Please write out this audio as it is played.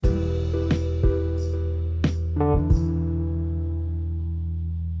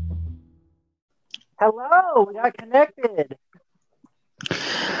Hello, we got connected.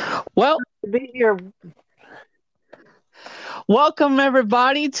 Well, To be here. welcome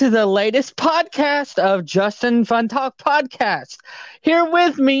everybody to the latest podcast of Justin Fun Talk Podcast. Here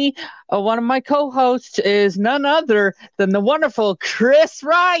with me, one of my co-hosts is none other than the wonderful Chris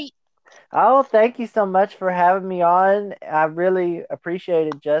Wright. Oh, thank you so much for having me on. I really appreciate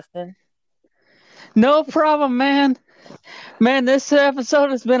it, Justin. No problem, man. Man, this episode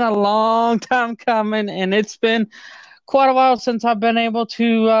has been a long time coming, and it's been quite a while since I've been able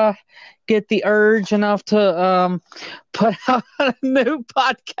to get the urge enough to put out a new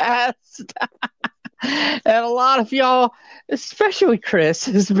podcast. And a lot of y'all, especially Chris,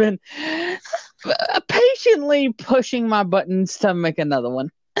 has been patiently pushing my buttons to make another one.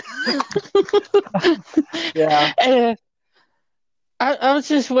 Yeah. And I was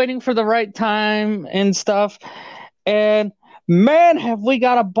just waiting for the right time and stuff. And man, have we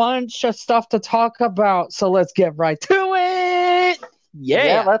got a bunch of stuff to talk about. So let's get right to it. Yeah,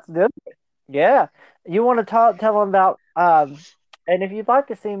 Yeah. let's do it. Yeah. You want to tell them about and if you'd like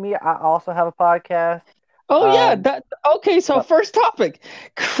to see me, I also have a podcast. Oh yeah, Um that okay, so so, first topic.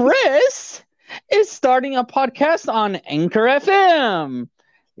 Chris is starting a podcast on Anchor FM.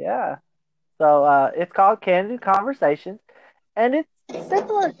 yeah. So it's called Candid Conversations and it's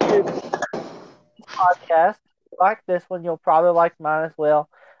similar to this podcast. Like this one, you'll probably like mine as well.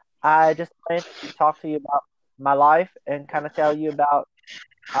 I just plan to talk to you about my life and kind of tell you about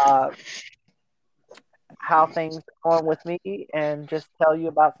uh, how things are going with me and just tell you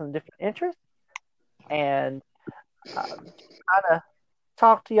about some different interests and kind of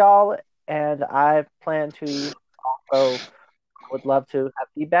talk to y'all. And I plan to also would love to have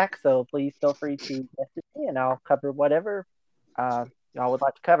feedback. So please feel free to message me and I'll cover whatever y'all would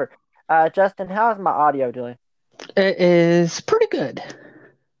like to cover. Justin, how's my audio doing? It is pretty good,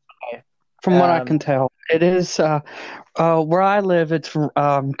 Okay. from what I Um, can tell. It is where I live. It's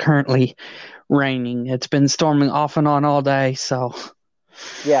currently raining. It's been storming off and on all day. So,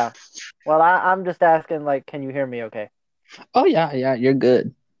 yeah. Well, I'm just asking, like, can you hear me okay? oh yeah, yeah, you're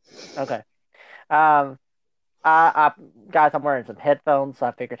good. Okay. Um, I guys, I'm wearing some headphones, so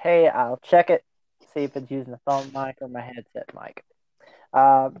I figured, hey, I'll check it, see if it's using the phone mic or my headset mic.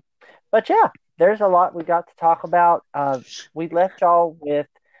 Um, but yeah, there's a lot we got to talk about. We left y'all with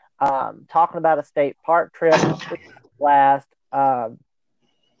talking about a state park trip. We had a blast.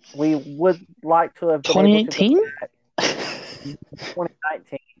 We would like to have been able to go 2018. back in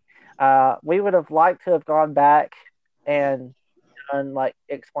 2019. We would have liked to have gone back and done like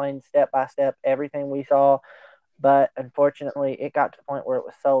explain step by step everything we saw, but unfortunately, it got to the point where it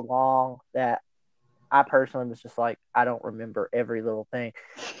was so long that I personally was just like, I don't remember every little thing.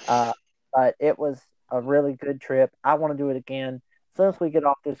 Uh, but it was a really good trip. I want to do it again. As soon as we get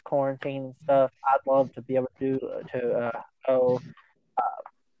off this quarantine and stuff, I'd love to be able to go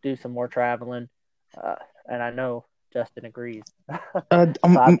do some more traveling. Uh, and I know Justin agrees. So I'd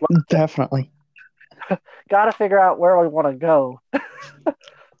Definitely. got to figure out where we want to go.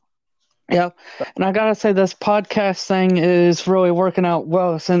 Yeah, and I gotta say this podcast thing is really working out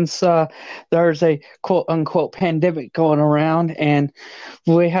well since there's a quote unquote pandemic going around, and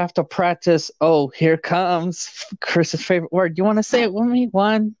we have to practice. Oh, here comes Chris's favorite word. You want to say it with me?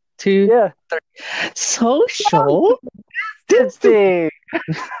 One, two, Yeah. social distance. Distancing.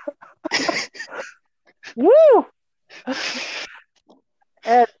 Woo!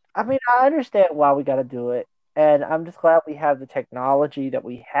 And I mean, I understand why we got to do it. And I'm just glad we have the technology that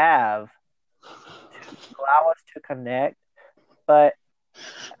we have to allow us to connect. But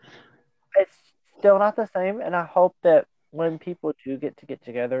it's still not the same. And I hope that when people do get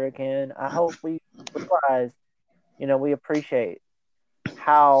together again, I hope we realize, we appreciate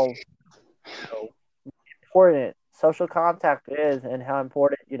how important social contact is and how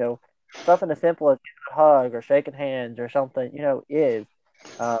important, something as simple as a hug or shaking hands or something, is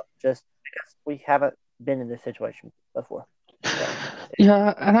just because we haven't been in this situation before. So,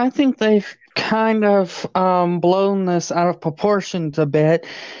 Yeah, and I think they've kind of blown this out of proportions a bit,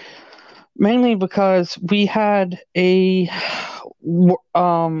 mainly because we had a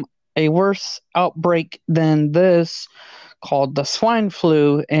worse outbreak than this called the swine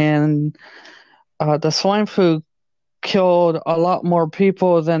flu, and the swine flu killed a lot more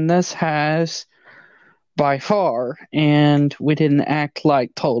people than this has by far, and we didn't act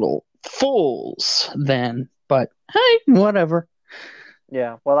like total fools then. But hey, whatever.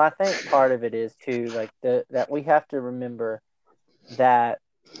 yeah. Well, I think part of it is too, like that we have to remember that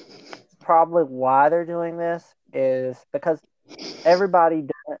probably why they're doing this is because everybody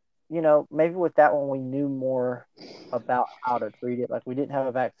doesn't, maybe with that one we knew more about how to treat it. Like we didn't have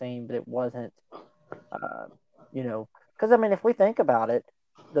a vaccine, but it wasn't. Uh, because I mean, if we think about it,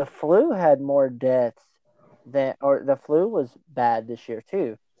 the flu had more deaths or the flu was bad this year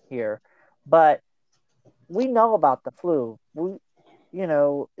too here, but we know about the flu.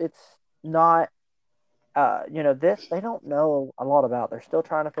 It's not. This they don't know a lot about. They're still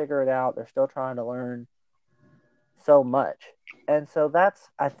trying to figure it out. They're still trying to learn so much, and so that's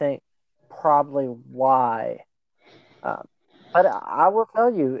I think probably why. Um, but I will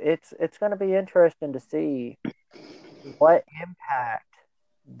tell you, it's going to be interesting to see what impact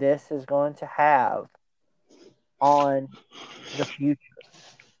this is going to have on the future.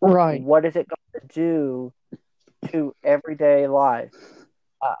 Right. What is it going to do to everyday life?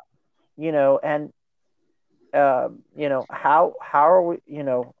 Uh, and how are we?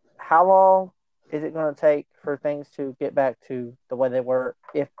 How long is it going to take for things to get back to the way they were,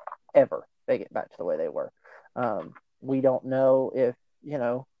 if ever they get back to the way they were? We don't know if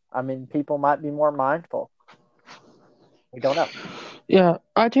I mean, people might be more mindful. We don't know. Yeah,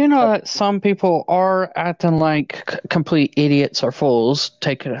 I do know that some people are acting like complete idiots or fools.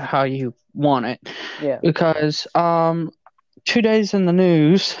 Take it how you want it, Yeah. because 2 days in the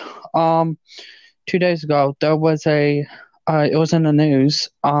news, 2 days ago there was it was in the news,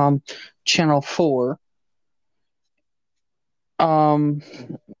 Channel 4,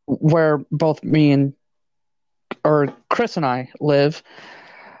 where both me and or Chris and I live.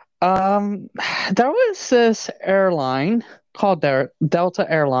 Um, there was this airline called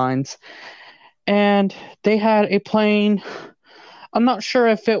Delta Airlines, and they had a plane. I'm not sure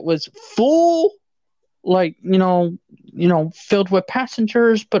if it was full, like filled with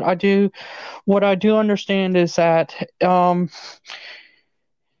passengers, but what I do understand is that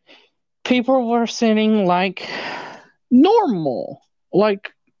people were sitting like normal,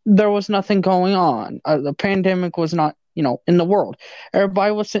 like there was nothing going on. The pandemic was not, in the world.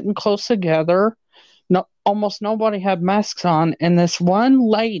 Everybody was sitting close together. No, almost nobody had masks on, and this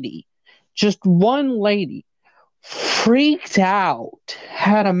just one lady, freaked out,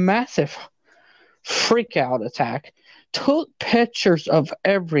 had a massive freak out attack, took pictures of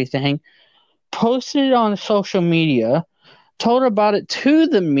everything, posted it on social media, told about it to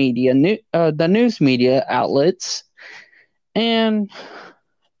the media, the news media outlets, and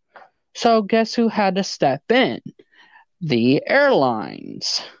so guess who had to step in? The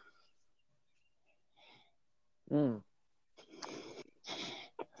airlines. Mm.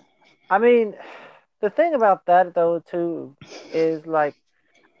 I mean, the thing about that though too is like,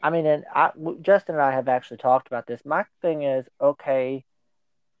 I mean, Justin and I have actually talked about this. My thing is, okay,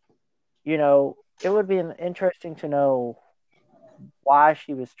 it would be interesting to know why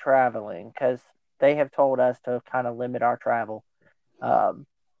she was traveling, because they have told us to kind of limit our travel, um,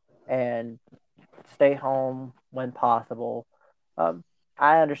 and stay home when possible. Um,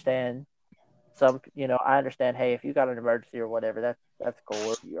 I understand I understand. Hey, if you got an emergency or whatever, that's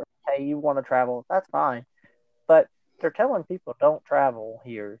cool. Or hey, you want to travel, that's fine. But they're telling people don't travel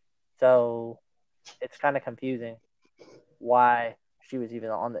here, so it's kind of confusing why she was even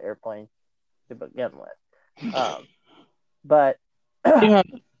on the airplane to begin with. But Yeah,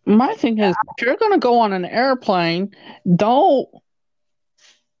 my thing is, if you're going to go on an airplane, don't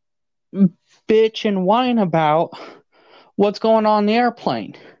bitch and whine about what's going on in the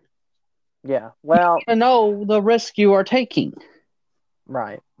airplane. yeah, well, To know the risk you are taking.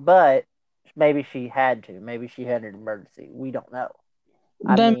 right, but maybe she had to. Maybe she had an emergency. We don't know.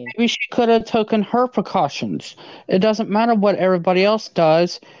 I Then mean, maybe she could have taken her precautions. It doesn't matter what everybody else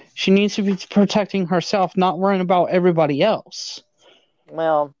does. She needs to be protecting herself, not worrying about everybody else.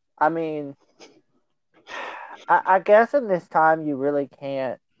 well, I mean, I guess in this time you really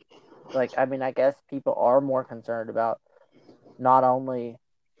can't. Like, I mean, I guess people are more concerned about not only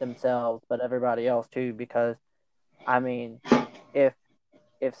themselves but everybody else too, because I mean, if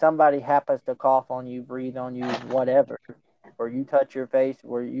if somebody happens to cough on you, breathe on you, whatever, or you touch your face,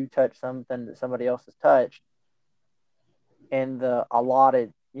 or you touch something that somebody else has touched in the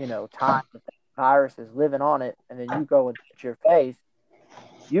allotted, time that the virus is living on it, and then you go and touch your face,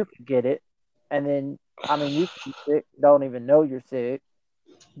 you could get it, and then I mean, you could be sick, don't even know you're sick.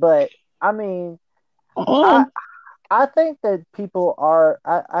 But I mean, I Oh, I think that people are.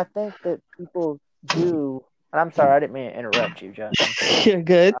 I think that people do. And I'm sorry, I didn't mean to interrupt you, Justin. you're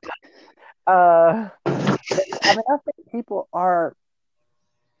good. Uh, I mean, I think people are.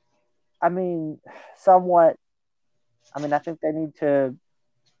 I mean, somewhat. I mean, I think they need to.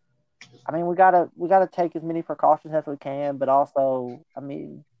 I mean, we gotta take as many precautions as we can, but also, I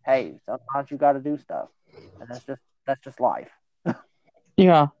mean, hey, sometimes you got to do stuff, and that's just life.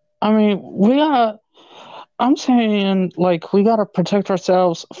 Yeah. I mean, I'm saying, like, we gotta protect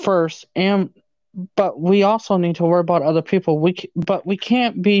ourselves first, and but we also need to worry about other people. But we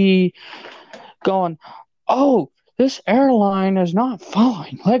can't be going, oh, this airline is not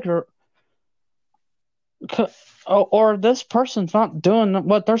following or this person's not doing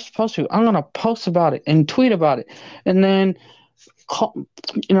what they're supposed to. I'm gonna post about it and tweet about it, and then call,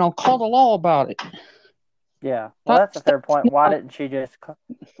 call the law about it. Yeah, well, that's a That's fair point. Why didn't she just,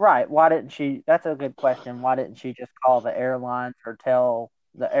 right? Why didn't she? That's a good question. Why didn't she just call the airlines or tell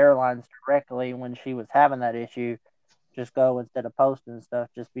the airlines directly when she was having that issue? Just go instead of posting stuff,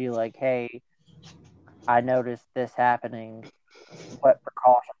 just be like, hey, I noticed this happening. What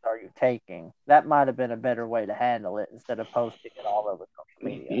precautions are you taking? That might have been a better way to handle it instead of posting it all over social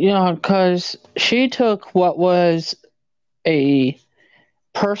media. because she took what was a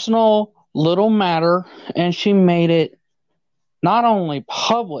personal little matter and she made it not only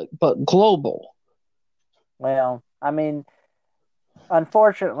public but global. Well, I mean,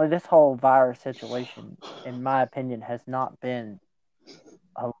 unfortunately, this whole virus situation, in my opinion, has not been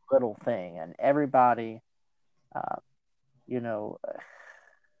a little thing, and everybody, uh, you know,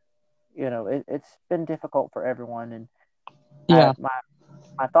 it's been difficult for everyone, and Yeah,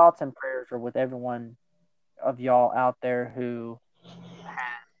 my thoughts and prayers are with everyone of y'all out there who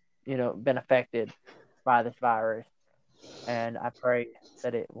been affected by this virus, and I pray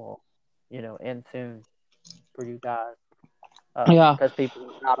that it will, end soon for you guys, yeah. because people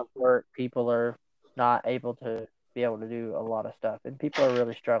are out of work, people are not able to be able to do a lot of stuff, and people are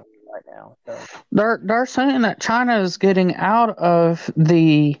really struggling right now. So, They're saying that China is getting out of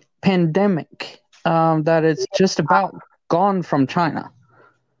the pandemic. That it's just about gone from China.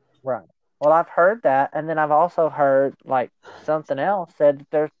 right. Well, I've heard that, and then I've also heard like something else said that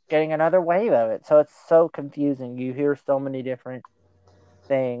they're getting another wave of it. So it's so confusing. You hear so many different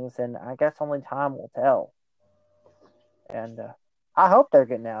things, and I guess only time will tell. And I hope they're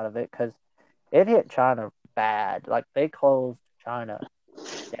getting out of it because it hit China bad. Like they closed China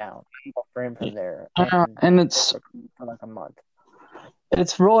down. I'm a friend from there, and And for like a month.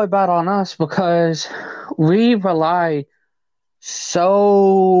 it's really bad on us because we rely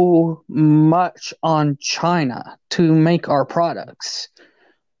so much on China to make our products.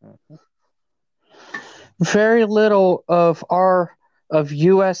 Mhm. Very little of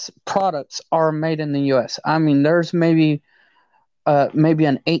US products are made in the US. I mean, there's maybe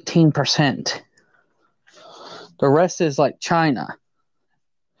an 18%. The rest is like China.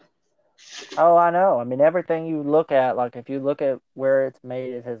 Oh, I know. I mean, everything you look at, like if you look at where it's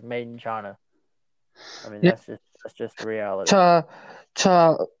made, it says made in China. I mean, Yeah. that's just the reality. To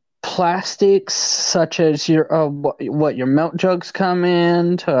to plastics such as your what your milk jugs come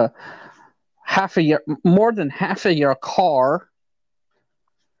in, to half of your more than half of your car,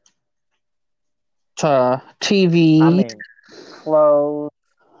 to I TV, mean, clothes.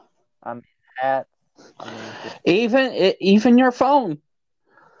 I mean, hats. I mean, just even your phone.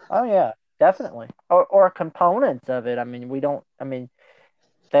 oh yeah, definitely. Or components of it. I mean, we don't. I mean,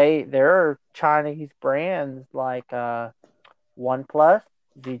 there are Chinese brands like OnePlus,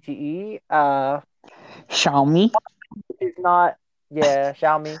 ZTE, Xiaomi. which is not, yeah,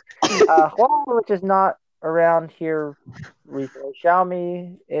 Xiaomi, Huawei, which is not around here recently.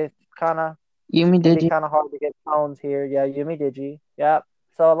 Xiaomi, it's kind of Yumi can be did you? kind of hard to get phones here. Yeah, Yumi Digi. Yep.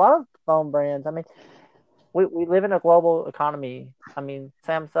 So a lot of phone brands. I mean, we live in a global economy. I mean,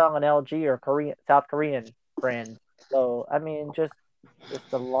 Samsung and LG are South Korean brands. So I mean, just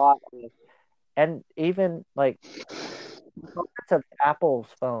a lot of, and even like parts of Apple's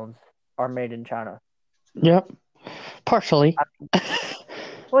phones are made in China. Yep, partially. I,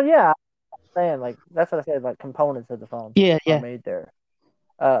 well, yeah, I'm saying like that's what I said. Like components of the phone Yeah, are yeah. made there.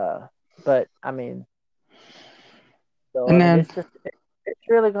 Uh, but I mean, so I And mean, then it's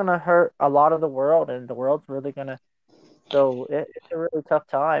really gonna hurt a lot of the world, and the world's really gonna. So it's a really tough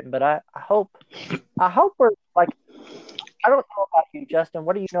time. But I hope we're like I don't know about you, Justin.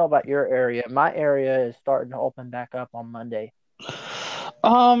 What do you know about your area? My area is starting to open back up on Monday.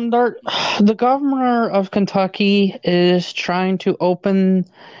 they're, the governor of Kentucky is trying to open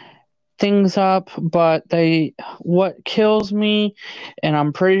things up, but what kills me, and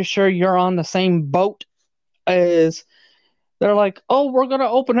I'm pretty sure you're on the same boat, is they're like, oh, we're gonna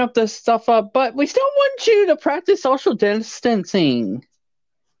open up this stuff up, but we still want you to practice social distancing.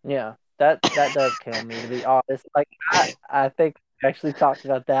 Yeah, that does kill me to be honest. Like I think we actually talked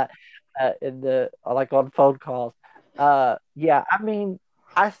about that in the like on phone calls. Yeah, I mean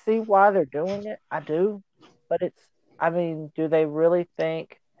I see why they're doing it. I do, but it's I mean, do they really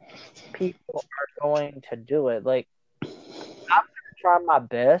think people are going to do it? Like I'm gonna try my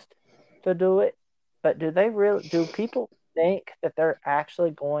best to do it, but do people think that they're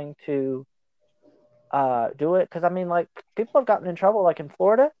actually going to do it, because I mean, like, people have gotten in trouble. Like in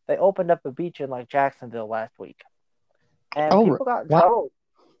Florida, they opened up a beach in like Jacksonville last week, and Oh, people got in wow. trouble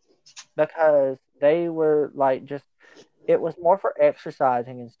because they were like just it was more for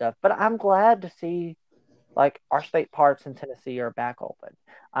exercising and stuff. But I'm glad to see like our state parks in Tennessee are back open.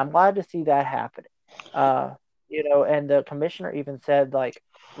 I'm glad to see that happening. Uh, and the commissioner even said like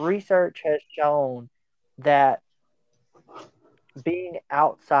research has shown that being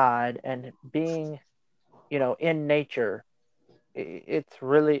outside and being, in nature,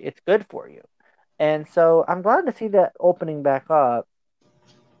 it's good for you. And so I'm glad to see that opening back up,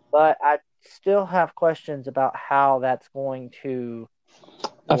 but I still have questions about how that's going to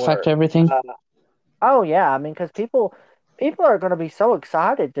Affect work. everything. Oh yeah, I mean, because people are going to be so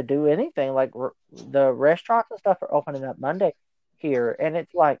excited to do anything. Like the restaurants and stuff are opening up Monday here, and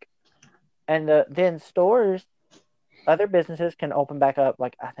it's like, and then stores, other businesses can open back up.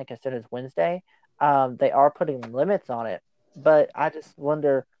 Like I think I said it's Wednesday. They are putting limits on it, but I just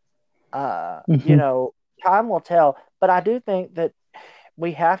wonder. Hmm. Time will tell. But I do think that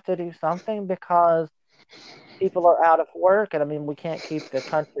we have to do something because people are out of work, and I mean, we can't keep the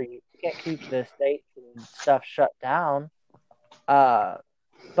country, we can't keep the states and stuff shut down. Uh,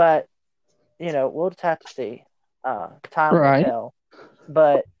 but we'll just have to see. Time will Right. tell.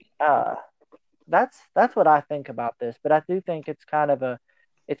 But uh, that's what I think about this. But I do think it's going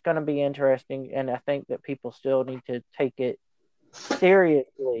to be interesting, and I think that people still need to take it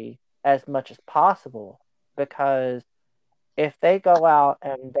seriously as much as possible, because if they go out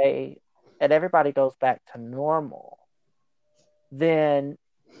and everybody goes back to normal, then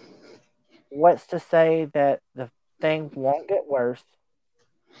what's to say that the things won't get worse?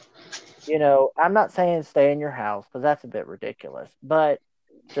 I'm not saying stay in your house because that's a bit ridiculous, but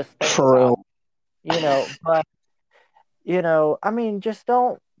just think For about real. but I mean, just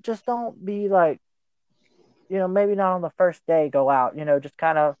don't be like, maybe not on the first day go out, just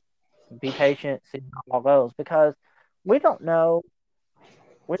kind of be patient, see how it all goes, because we don't know.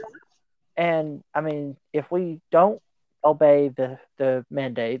 We don't, and I mean, if we don't obey the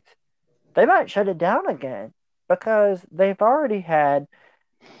mandates, they might shut it down again, because they've already had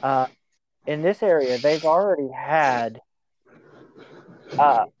uh in this area they've already had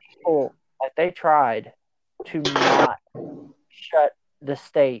people, like, they tried to not shut the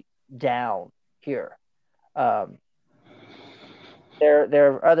state down here. Um,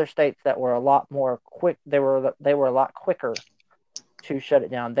 there are other states that were a lot more quick. They were a lot quicker to shut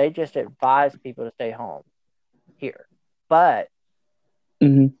it down. They just advised people to stay home here. But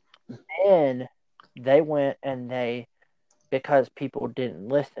Hmm. then they went and because people didn't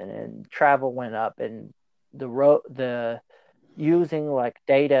listen and travel went up, and the using like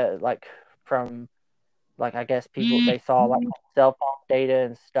data, like from, like, I guess people, they saw like cell phone data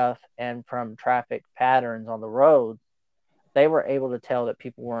and stuff, and from traffic patterns on the roads, they were able to tell that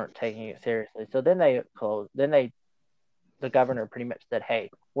people weren't taking it seriously. So then they closed. The governor pretty much said, "Hey,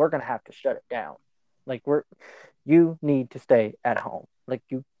 we're gonna have to shut it down. Like, you need to stay at home. Like,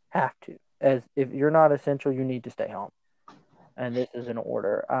 you have to. As if you're not essential, you need to stay home." And this is an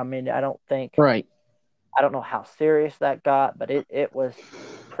order. I mean, Right. I don't know how serious that got, but it was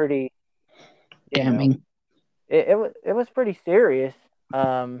pretty, you know, Damning. it was pretty serious.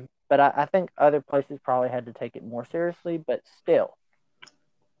 But I think other places probably had to take it more seriously. But still,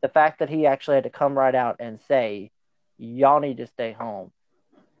 the fact that he actually had to come right out and say, "Y'all need to stay home,"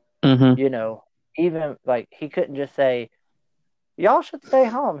 Hmm. you know, even like he couldn't just say, "Y'all should stay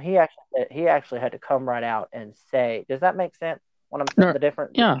home." He actually had to come right out and say, "Does that make sense?" When I'm saying the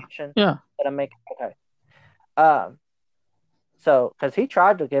different Yeah. distinction Yeah. that I'm making, okay. Um, so because he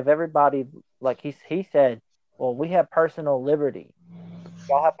tried to give everybody, like, he said, "Well, we have personal liberty.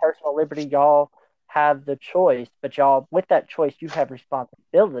 Y'all have personal liberty. Y'all have the choice, but y'all, with that choice, you have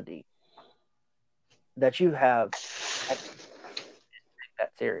responsibility that you have." I take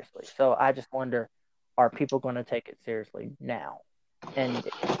that seriously. So I just wonder, are people going to take it seriously now? And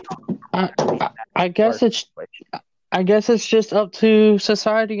I, I mean, I, that's I the guess worst it's situation. I guess it's just up to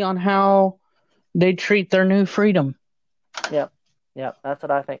society on how they treat their new freedom. Yep, yep, that's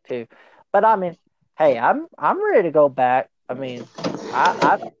what I think too. But I mean, hey, I'm ready to go back. I mean,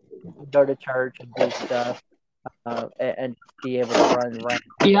 I go to church and do stuff, and just be able to run around.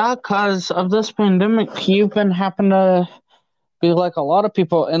 Yeah, because of this pandemic, you've been happen to be like a lot of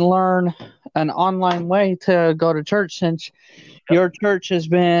people and learn an online way to go to church since Yep, your church has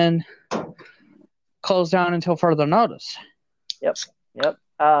been closed down until further notice. yep, yep.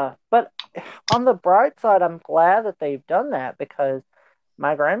 But on the bright side, I'm glad that they've done that, because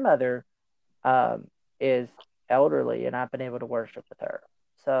my grandmother is elderly, and I've been able to worship with her.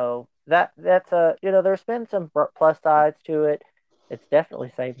 So that's a there's been some plus sides to it. It's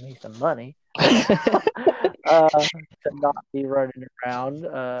definitely saved me some money to not be running around.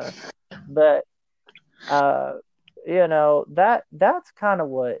 But uh, that's kind of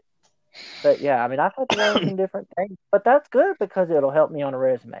what. But yeah, I mean, I've had to learn some different things, but that's good because it'll help me on a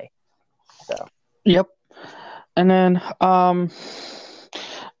resume. So Yep. And then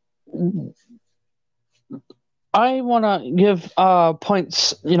I want to give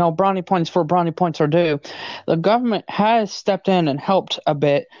points, brownie points for brownie points are due. The government has stepped in and helped a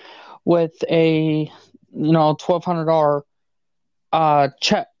bit with a $1,200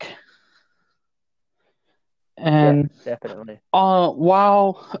 check. And yeah, definitely.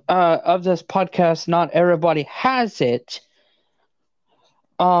 while of this podcast, not everybody has it.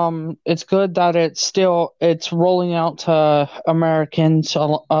 It's good that it's rolling out to Americans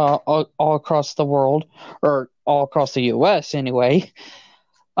all across the world, or all across the U.S. anyway.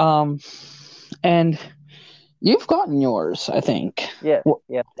 And you've gotten yours, I think. Yes,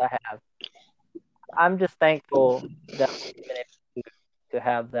 yes, I have. I'm just thankful that I've been able to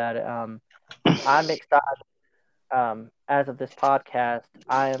have that. I'm excited. As of this podcast,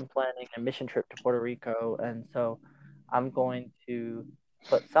 I am planning a mission trip to Puerto Rico, and so I'm going to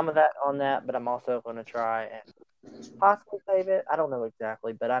put some of that on that, but I'm also going to try and possibly save it. I don't know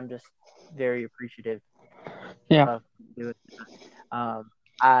exactly, but I'm just very appreciative Yeah. of doing that.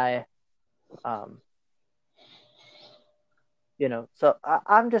 I, so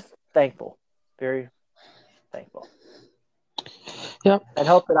I'm just thankful, very thankful. Yep. And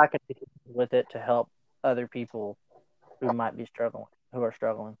hope that I can continue with it to help other people who might be struggling, who are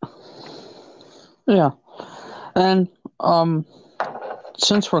struggling. Yeah. And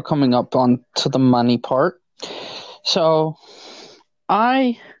since we're coming up on to the money part, so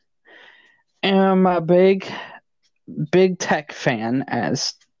I am a big tech fan,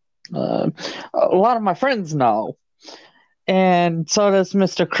 as a lot of my friends know. And so does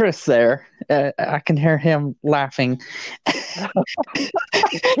Mr. Chris there. I can hear him laughing.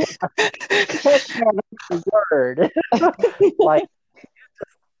 Word.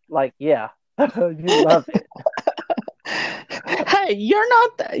 like yeah. You love it. Hey, you're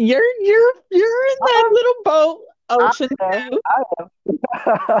not. You're in that little boat, Ocean too.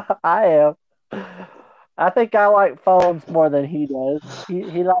 I am. I think I like phones more than he does.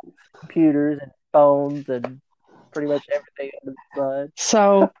 He likes computers and phones and pretty much everything under the sun.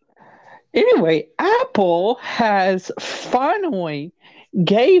 So anyway, Apple has finally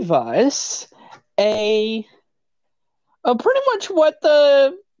gave us a pretty much what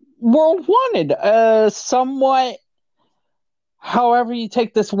the world wanted. Somewhat, however you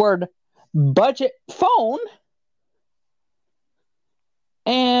take this word, budget phone,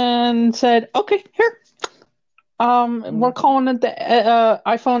 and said, okay, here. We're calling it the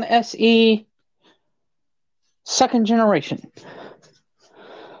iPhone SE second generation.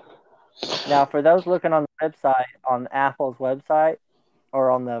 Now, for those looking on the website, on Apple's website, or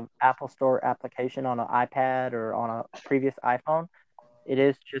on the Apple Store application on an iPad or on a previous iPhone, it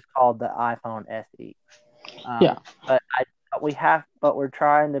is just called the iPhone SE. Yeah. But we're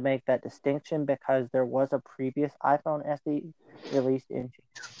trying to make that distinction because there was a previous iPhone SE released in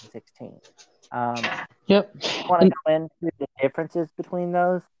 2016. Yep. I want to go into the differences between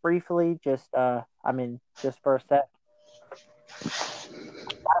those briefly, just for a sec.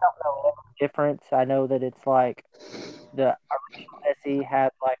 I don't know every difference. I know that it's like the original SE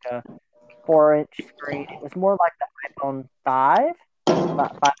had like a 4-inch screen. It was more like the iPhone 5,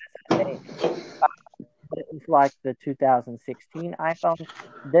 not 5S, but it was like the 2016 iPhone.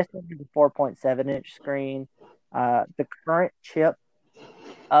 This one is a 4.7-inch screen. The current chip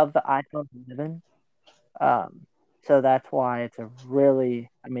of the iPhone 11. So that's why it's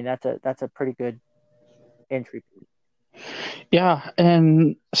that's a pretty good entry point. Yeah,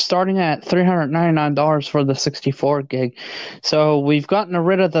 and starting at $399 for the 64 gig. So we've gotten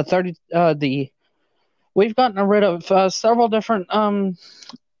rid of we've gotten rid of several different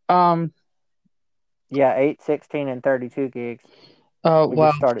Yeah, 8, 16, and 32 gigs.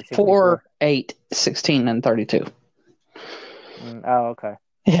 well, 4, 8, 16, and 32. Oh, okay.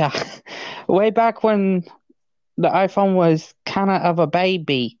 Yeah. Way back when the iPhone was kind of a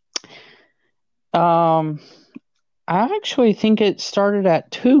baby. I actually think it started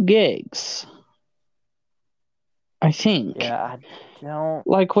at 2 gigs. I think. Yeah, I don't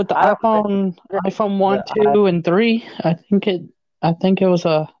like with the iPhone 1, 2, and 3. I think it was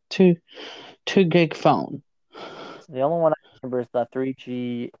a 2 gig phone. The only one I remember is the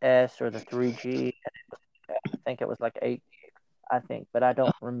 3GS or the 3G. I think it was like 8 gigs, I think, but I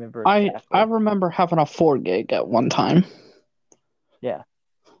don't remember exactly. I remember having a 4 gig at one time. Yeah.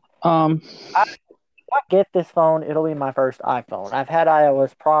 I, if I get this phone, it'll be my first iPhone. I've had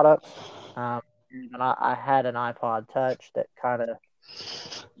iOS products, and I had an iPod Touch that kind of.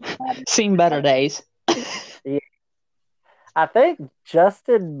 Seen better days. Yeah, I think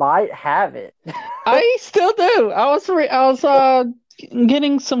Justin might have it. I still do. I was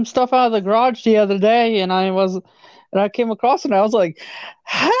getting some stuff out of the garage the other day, and I came across it, and I was like,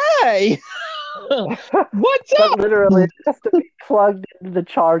 "Hey, what's But up?" literally, it has to be plugged into the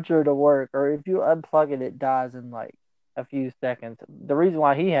charger to work, or if you unplug it, it dies in like a few seconds. The reason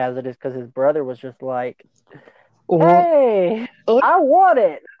why he has it is because his brother was just like, "Hey, I want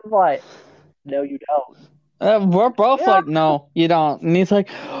it." I'm like, "No, you don't." We're both Yeah, like, "No, you don't," and he's like,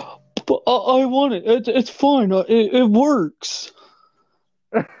 "But I want it. It's fine. It works."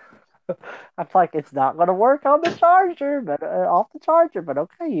 I'm like, it's not gonna work on the charger, but off the charger. But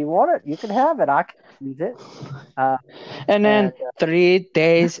okay, you want it, you can have it. I can use it. Uh, And then and 3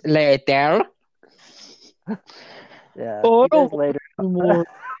 days later, yeah, oh, I 3 days don't want later. it anymore.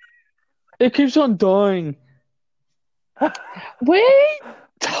 It keeps on dying. We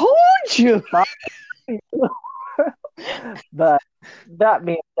told you. But that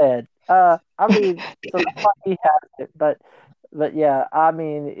being said, I mean, so that's why he has it. But yeah, I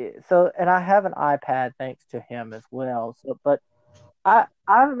mean, so and I have an iPad thanks to him as well. So, but I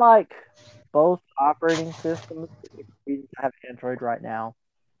like both operating systems. I have Android right now,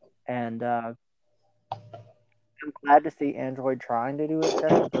 and I'm glad to see Android trying to do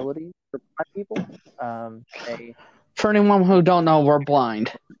accessibility for blind people. They For anyone who don't know, we're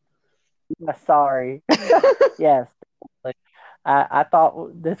blind. sorry, yes, like, I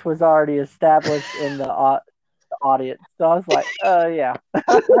thought this was already established in the audience, so I was like, yeah,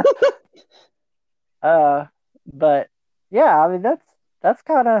 but yeah, I mean that's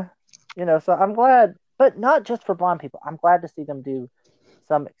kind of so I'm glad, but not just for blind people. I'm glad to see them do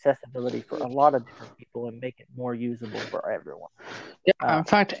some accessibility for a lot of different people and make it more usable for everyone. Yeah, in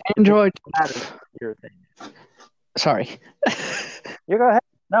fact, Which Android. matters your thing. Sorry, You go ahead.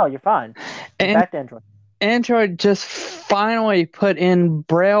 No, you're fine. and Back to Android. Android just finally put in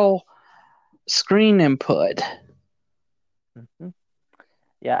Braille screen input. Mm-hmm.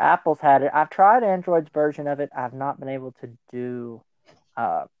 Yeah, Apple's had it. I've tried Android's version of it. I've not been able to do.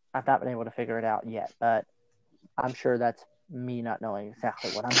 I've not been able to figure it out yet, but I'm sure that's me not knowing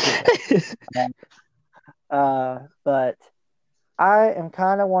exactly what I'm doing. But I am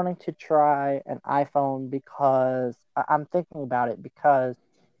kind of wanting to try an iPhone because I'm thinking about it because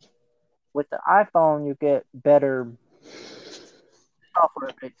with the iPhone you get better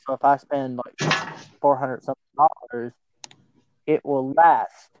software. So if I spend like $400 something dollars, it will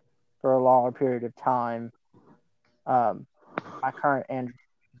last for a longer period of time. Um, my current Android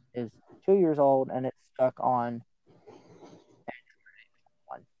is 2 years old and it's stuck on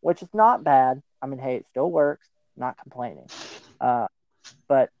one, which is not bad. I mean, hey, it still works. Not complaining. Uh,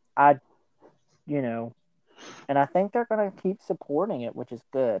 but I, you know, and I think they're going to keep supporting it, which is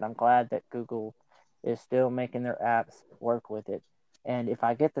good. I'm glad that Google is still making their apps work with it. And if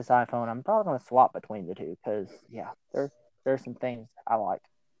I get this iPhone, I'm probably going to swap between the two because, yeah, there's some things I like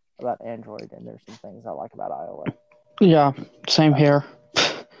about Android and there's some things I like about iOS. Yeah, same here.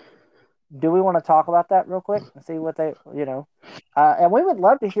 Do we want to talk about that real quick and see what and we would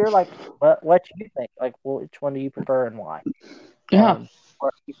love to hear like what you think, like which one do you prefer and why? Yeah.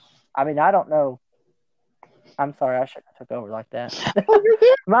 I mean, I don't know. I'm sorry, I shouldn't have took over like that. Oh,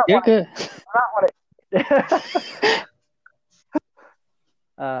 you're good. You're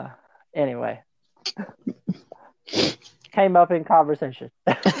good. Anyway, came up in conversation.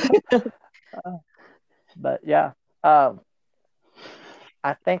 But yeah, I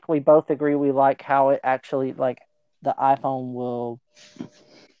think we both agree we like how it actually like the iPhone will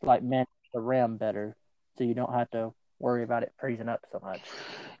like manage the RAM better, so you don't have to worry about it freezing up so much.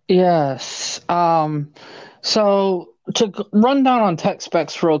 Yes. So to run down on tech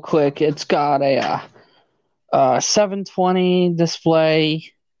specs real quick, it's got a 720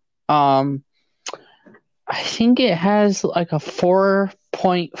 display. I think it has like a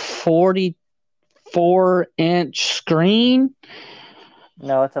 4.44-inch screen.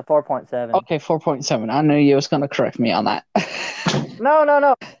 No, it's a 4.7. Okay, 4.7. I knew you was going to correct me on that.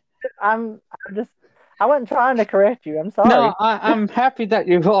 No. I'm just. I wasn't trying to correct you. I'm sorry. No, I'm happy that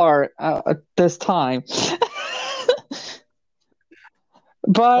you are at this time.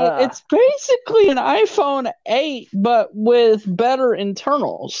 But it's basically an iPhone 8, but with better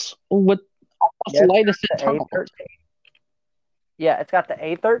internals, with the latest internals. Yeah, it's got the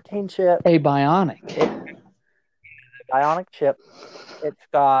A13 chip. A Bionic. Bionic chip.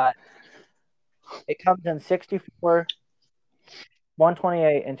 It comes in 64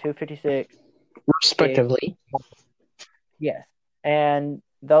 128 and 256 respectively. Yes. And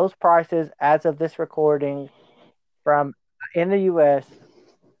those prices, as of this recording, from in the U.S.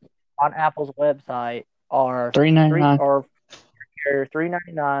 on Apple's website are $399.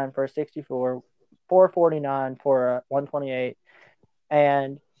 $399 for a 64, $449 for a 128,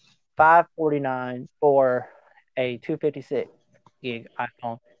 and $549 for a 256 gig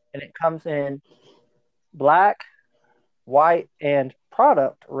iPhone. And it comes in black, white, and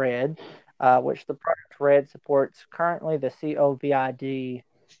product red, which the product red supports currently the COVID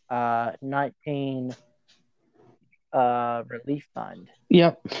 19 relief fund.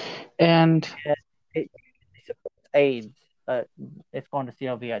 Yep. And it supports AIDS. It's going to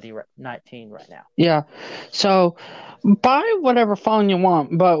COVID 19 right now. Yeah. So buy whatever phone you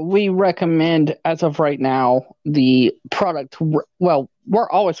want, but we recommend, as of right now, the product. Well, we're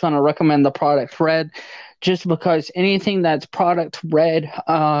always going to recommend the product red, just because anything that's product red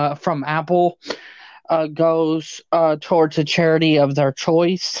from Apple goes towards a charity of their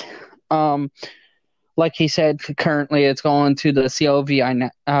choice. Like he said, currently it's going to the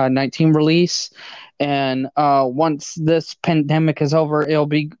COVID-19 release. And once this pandemic is over, it'll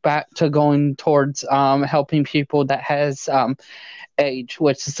be back to going towards helping people that has AIDS,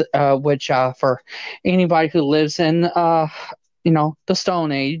 which for anybody who lives in the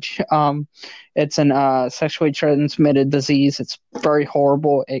Stone Age, it's an sexually transmitted disease. It's very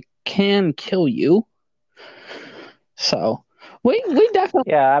horrible. It can kill you. So we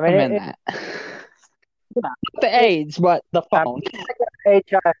definitely recommend that. Not the AIDS, but the phone.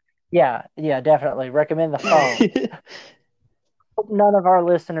 Yeah, definitely recommend the phone. Hope none of our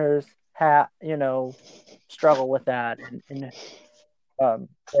listeners struggle with that,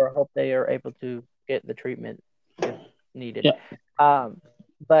 or hope they are able to get the treatment if needed. Yeah.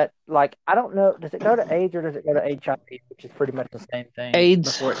 But I don't know, does it go to AIDS or does it go to HIV, which is pretty much the same thing?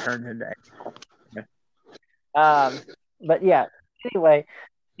 AIDS before it turns into AIDS. But yeah, anyway,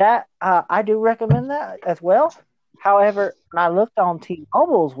 that I do recommend that as well. However, when I looked on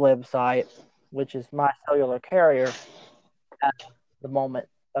T-Mobile's website, which is my cellular carrier at the moment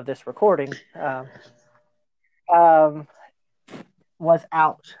of this recording, was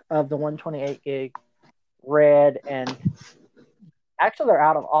out of the 128 gig red, and actually they're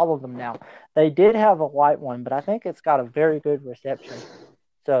out of all of them now. They did have a white one, but I think it's got a very good reception.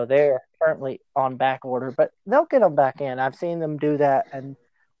 So they're currently on back order, but they'll get them back in. I've seen them do that, and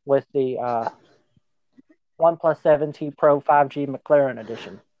with the OnePlus 7T Pro 5G McLaren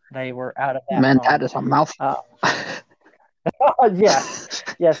edition, they were out of that. Man, that is a mouthful. Yes,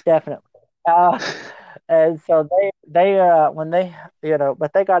 definitely. And so they when they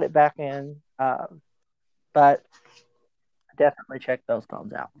but they got it back in. But definitely check those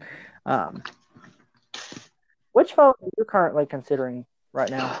phones out. Which phone are you currently considering right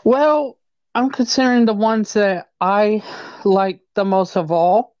now? Well, I'm considering the ones that I like the most of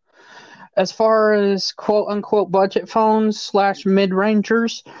all. As far as quote unquote budget phones /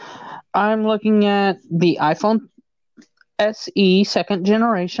 mid-rangers, I'm looking at the iPhone SE second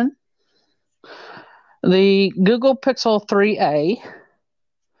generation, the Google Pixel 3a,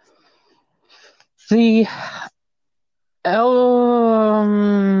 the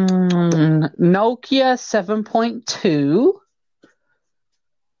Nokia 7.2,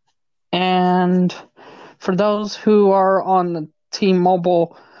 and for those who are on the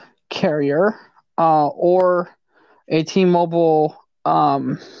T-Mobile carrier or a T-Mobile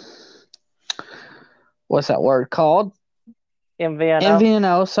what's that word called?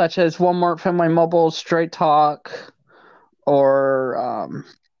 MVNO, such as Walmart Family Mobile, Straight Talk, or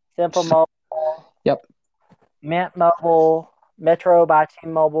Simple Mobile. Yep. Mint Mobile, Metro by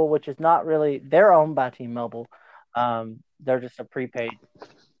T-Mobile, which is not really, they're owned by T-Mobile. They're just a prepaid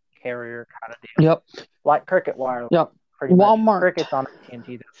carrier kind of deal. Yep. Like Cricket Wireless. Yep. Walmart. Cricket's on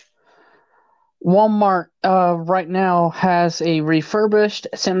AT&T though. Walmart right now has a refurbished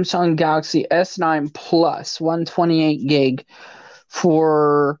Samsung Galaxy S9 Plus 128 gig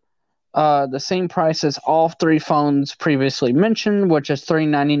for the same price as all three phones previously mentioned, which is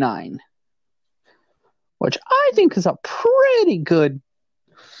 $399, which I think is a pretty good.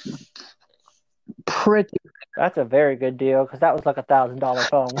 That's a very good deal, because that was like $1,000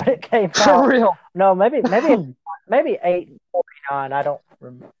 phone when it came out. For real? No, maybe $849. I don't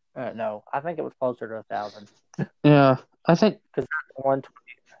remember. No, I think it was closer to 1,000. Yeah, I think because that's 120.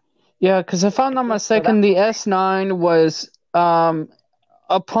 Yeah, because if I'm not mistaken, the S9 was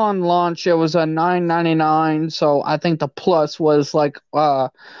upon launch it was a $999. So I think the Plus was like $1,100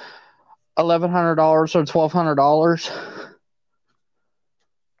 or $1,200.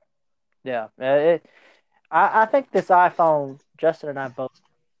 Yeah, I think this iPhone, Justin and I both.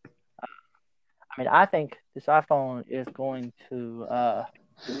 I mean, I think this iPhone is going to,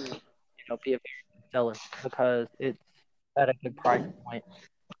 be a very good seller because it's at a good price point,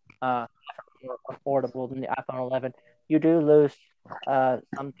 uh, more affordable than the iPhone 11. You do lose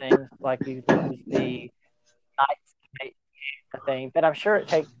some things, like you lose the night state thing, but I'm sure it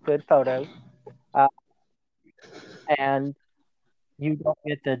takes good photos, uh, and you don't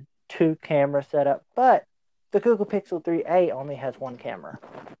get the two camera setup. But the Google Pixel 3a only has one camera.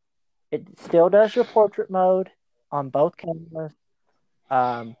 It still does your portrait mode on both cameras.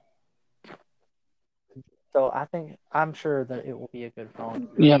 Um, so I'm sure that it will be a good phone.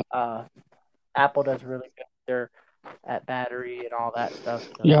 Yeah. Apple does really good there at battery and all that stuff.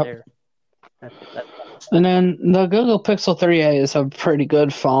 So Yep. that's And then the Google Pixel 3a is a pretty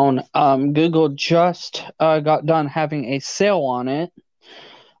good phone. Google just got done having a sale on it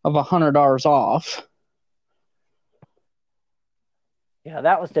of $100 off. Yeah,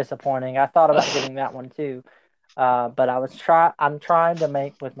 that was disappointing. I thought about getting that one too, but I'm trying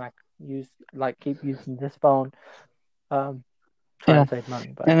to keep using this phone, trying to save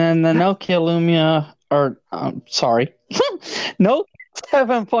money. But And then the Nokia Lumia, Nokia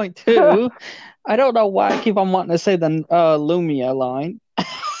 7.2. I don't know why I keep on wanting to say the Lumia line.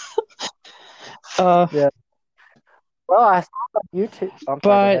 yeah. Well, I saw on YouTube.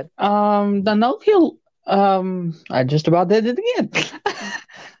 But the Nokia, I just about did it again.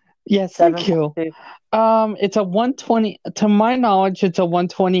 Yes, thank you. It's a 120. To my knowledge, it's a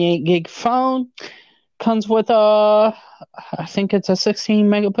 128 gig phone. Comes with I think it's a 16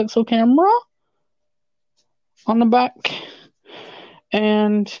 megapixel camera on the back,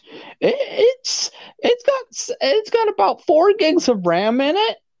 and it's got about 4 gigs of RAM in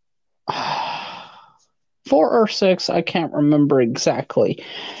it. 4 or 6, I can't remember exactly,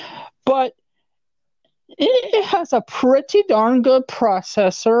 but it has a pretty darn good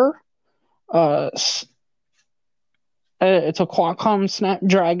processor. It's a Qualcomm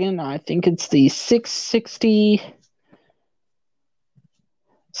Snapdragon. I think it's the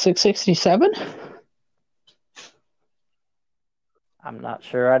 667. I'm not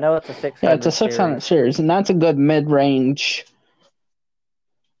sure. I know it's a 600. Yeah, it's a 600 series, and that's a good mid-range.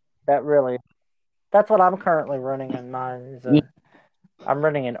 That's what I'm currently running in mine. I'm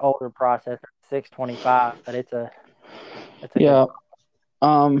running an older processor, 625, but it's a yeah.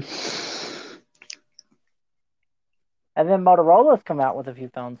 Good. And then Motorola's come out with a few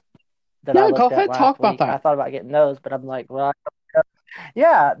phones that I looked go at ahead, last talk week. about that. I thought about getting those, but I'm like, well,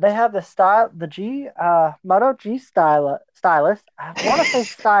 yeah, they have the Moto G stylus. I want to say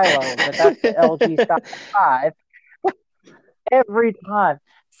stylo, but that's the LG Stylus 5 every time.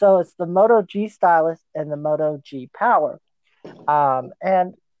 So it's the Moto G stylus and the Moto G Power.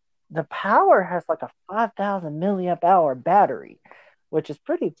 And the Power has like a 5,000 milliamp hour battery, which is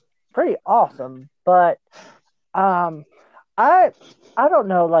pretty awesome. But I don't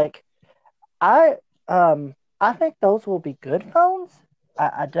know, like I think those will be good phones.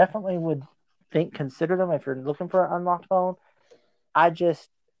 I definitely would consider them if you're looking for an unlocked phone. Since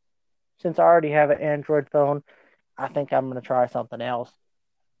I already have an Android phone, I think I'm going to try something else.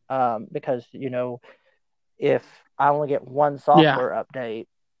 Because if I only get one software update,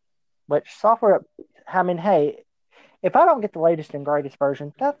 hey, if I don't get the latest and greatest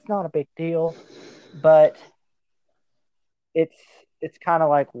version, that's not a big deal. But it's kind of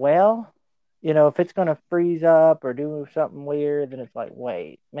like, well, if it's going to freeze up or do something weird, then it's like,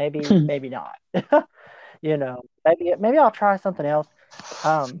 wait, maybe not. Maybe I'll try something else.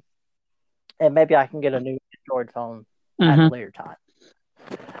 And maybe I can get a new Android phone at a later time.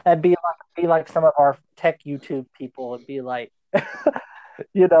 And be like some of our tech YouTube people and be like,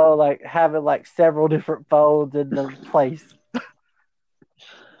 like having like several different phones in the place.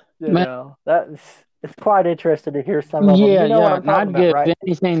 It's quite interesting to hear some of them. You know what I'm talking about, right? I'd give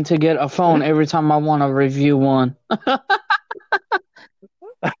anything to get a phone every time I want to review one.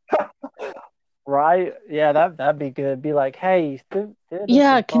 Right? Yeah, that'd be good. Be like, hey, can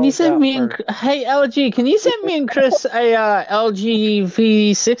you send me hey LG, can you send me and Chris a LG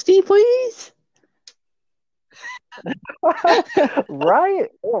V60, please? Right?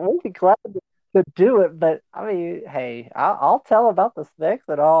 We'd be glad to do it, but I mean, hey, I'll tell about the specs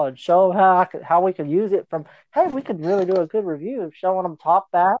and all, and show them how we can use it. Hey, we could really do a good review of showing them top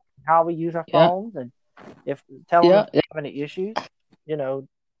back, how we use our phones, and telling them if they have any issues.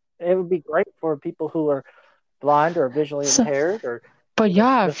 It would be great for people who are blind or visually impaired, But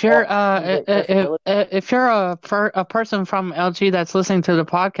yeah, if you're a person from LG that's listening to the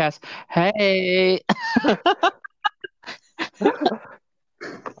podcast, hey.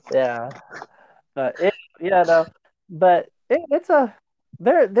 Yeah. Yeah, no, but it's a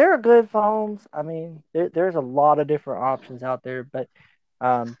they're good phones. I mean, there's a lot of different options out there, but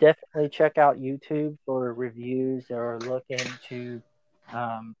definitely check out YouTube for reviews or look into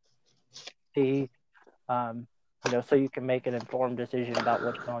um, see so you can make an informed decision about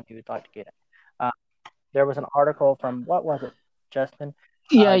which phone you would like to get. Uh, there was an article from what was it, Justin?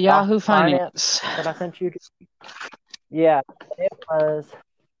 Yeah, Yahoo Yahoo Finance Finance. that I sent you. Yeah, it was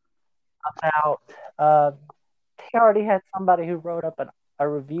about. Uh, they already had somebody who wrote up a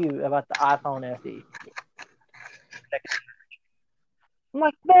review about the iPhone SE. I'm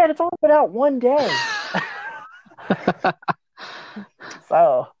like, man, it's only been out one day.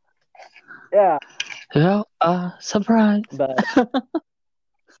 So, yeah, Well, surprise. but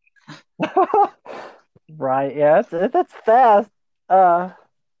right, yeah, that's fast. Uh,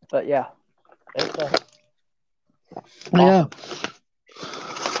 but yeah, it's Yeah.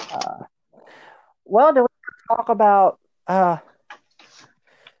 awesome. Well, do we talk about?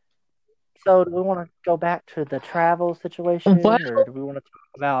 So, do we want to go back to the travel Well, situation, or do we want to talk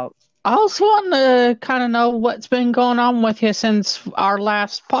about? I also want to kind of know what's been going on with you since our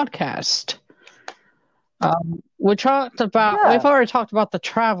last podcast. We've Yeah, already talked about the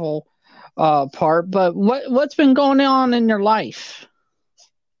travel part, but what's been going on in your life?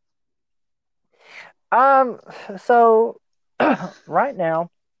 um, so right now,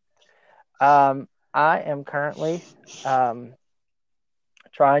 I am currently um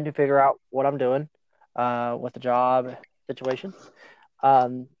trying to figure out what I'm doing with the job situation,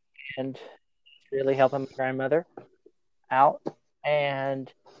 um, and really helping my grandmother out.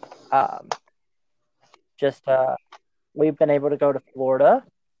 And um, just we've been able to go to Florida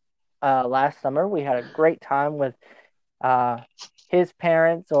last summer. We had a great time with uh, his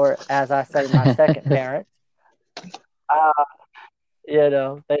parents, or as I say, my second parents. Uh,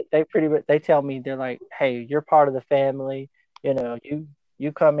 they pretty much they tell me they're like, hey, you're part of the family.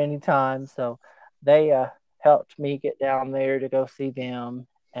 You come anytime. So they helped me get down there to go see them,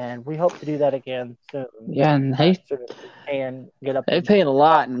 and we hope to do that again soon. Yeah, and As soon as we can get up they there. paid a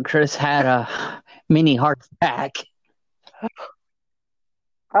lot, and Chris had a mini heart attack.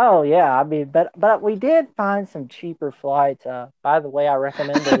 Oh yeah, I mean, but we did find some cheaper flights. By the way, I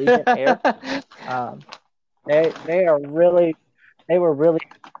recommend Allegiant Air. Um, they are really they were really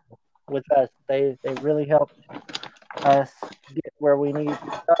with us. They really helped us get where we need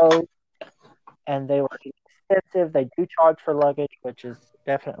to go, and they were expensive. They do charge for luggage, which is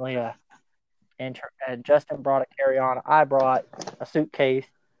definitely a and Justin brought a carry on. I brought a suitcase,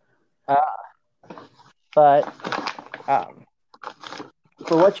 uh, but um,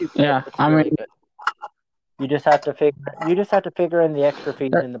 for what you get, Yeah, it's I mean, really good. You just have to figure in the extra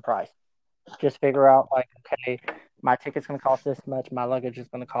fees in the price. Just figure out like, okay, my ticket's going to cost this much, my luggage is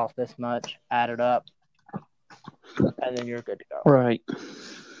going to cost this much, add it up, and then you're good to go. right.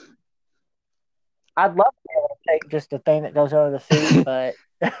 I'd love to be able to take just the thing that goes under the seat, but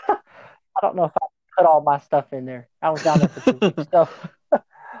I don't know if I put all my stuff in there. I was down there for 2 weeks, so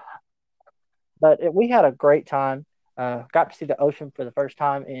we had a great time. Got to see the ocean for the first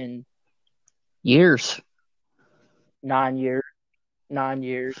time in Years. 9 years. 9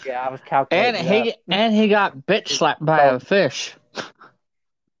 years, yeah, I was And calculating it up. he got bitch slapped by So a fish.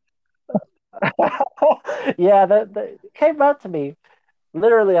 yeah, that came up to me.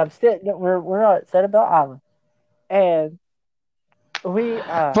 Literally, I'm sitting. We're at Sanibel Island, and we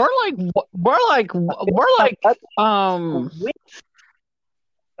We're like we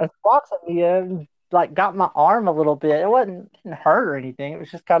approximately like got my arm a little bit. Didn't hurt or anything. It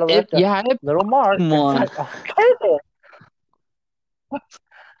was just kind of left a it little mark. And it's one. like, okay then.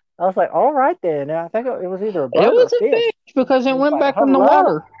 I was like, all right then. And I think it was either a It bird or a was a fish. fish because it It was went like, back in the hello.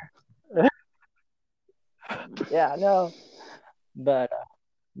 water. Yeah, I know. But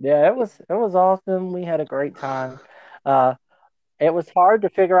yeah, it was awesome. We had a great time. Uh, it was hard to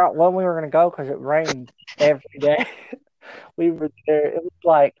figure out when we were going to go because it rained every day. We were there. It was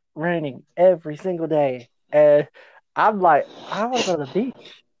like raining every single day, and I'm like, I want to go to the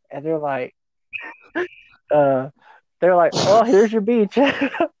beach, and uh, they're like, well, here's your beach,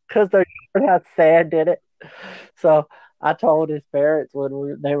 because their yard had sand in it. So I told his parents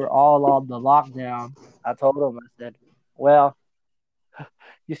when they were all on the lockdown. I told them, I said, well,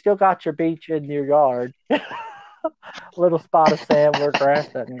 you still got your beach in your yard, little spot of sand where grass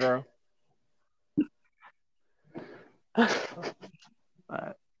doesn't grow.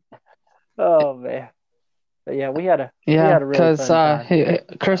 Oh man. But yeah, we Yeah, had a really because fun time.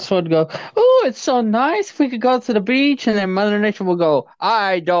 Chris would go, "Oh, it's so nice if we could go to the beach," and then Mother Nature will go,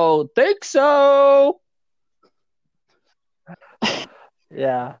 "I don't think so."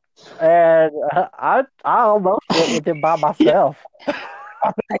 Yeah, and I almost went with him by Yeah. myself.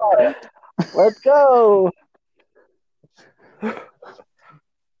 Let's go.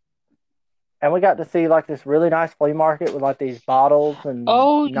 And we got to see like this really nice flea market with like these bottles and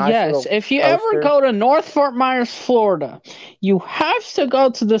Oh, nice yes. little If you ever coasters. go to North Fort Myers, Florida, you have to go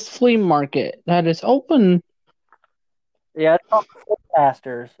to this flea market that is open. Yeah, it's called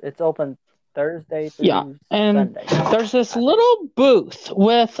Masters. It's open Thursday Yeah. through And Sunday, there's this I think. little booth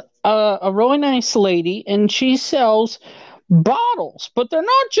with a really nice lady, and she sells bottles, but they're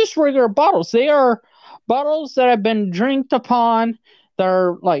not just regular bottles. They are bottles that have been drinked upon.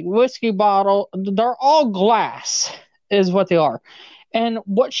 They're like whiskey bottle. They're all glass, is what they are. And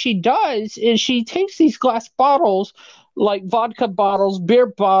what she does is she takes these glass bottles, like vodka bottles, beer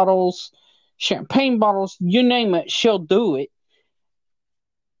bottles, champagne bottles, you name it, she'll do it.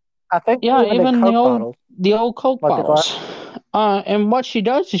 I think Yeah, even the even Coke bottles, the old Coke like the glass. bottles. And what she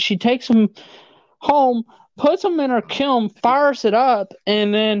does is she takes them home, puts them in her kiln, fires it up,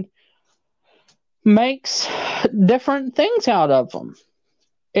 and then makes different things out of them.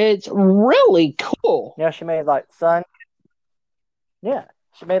 It's really cool. Yeah, she made like sun. Yeah,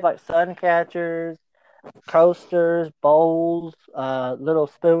 she made like sun catchers, coasters, bowls, little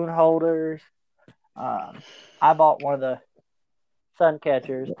spoon holders. Um, I bought one of the sun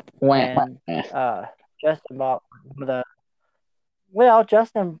catchers, Wah, wah, and wah. uh, Justin bought one of the. Well,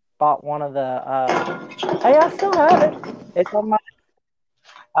 Justin bought one of the. Hey, I still have it. It's on my.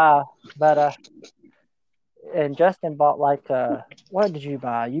 Uh, but and Justin bought like what did you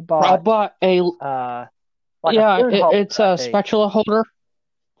buy? You I bought bought a uh like a yeah, spoon holder, it's I a think. spatula holder.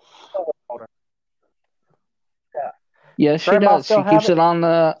 Spoon holder. Yeah. Yes, she Grandma does. still She have keeps it. it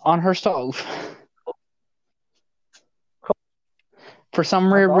on her stove. Cool. For some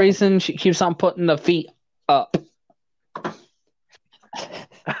That's weird awesome. reason, she keeps on putting the feet up.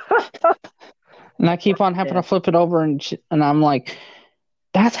 And I keep on having Yeah. to flip it over, and I'm like,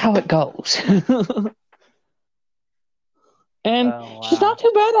 that's how it goes. And Oh she's not wow.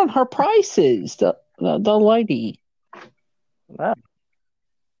 too bad on her prices, the lady. No,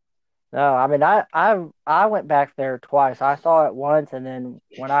 no. I mean, I went back there twice. I saw it once, and then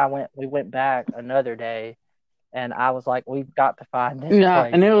when we went back another day, and I was like, we've got to find this Yeah,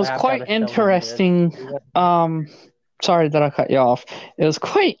 place. and it was I've got quite to show him this. interesting. We went, Sorry that I cut you off. It was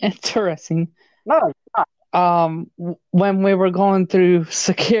quite interesting. no, it's not. When we were going through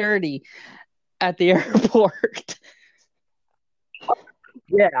security at the airport.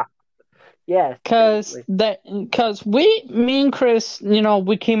 Yeah. Yes. Cause Seriously. me and Chris,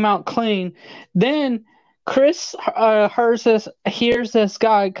 we came out clean. Then Chris hears this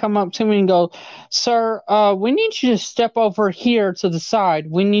guy come up to me and go, "Sir, we need you to step over here to the side.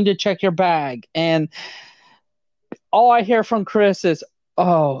 We need to check your bag." And all I hear from Chris is,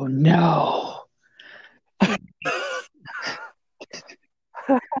 "Oh no."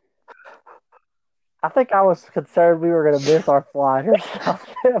 I think I was concerned we were going to miss our flight or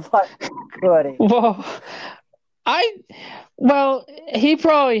something. I'm like, goody. Well, I well, he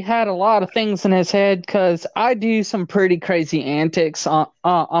probably had a lot of things in his head because I do some pretty crazy antics on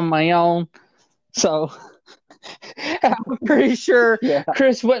my own. So I'm pretty sure Yeah.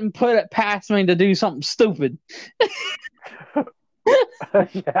 Chris wouldn't put it past me to do something stupid.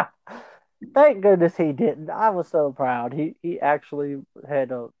 Yeah. Thank goodness he didn't. I was so proud. He actually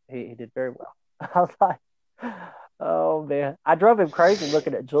he did very well. I was like, oh man, I drove him crazy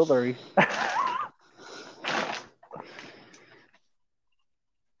looking at jewelry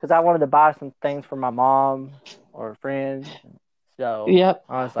because I wanted to buy some things for my mom or friends. So Yep.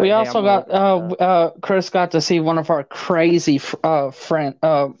 I was like, We hey, I'm also gonna look got at some stuff. Chris got to see one of our crazy friend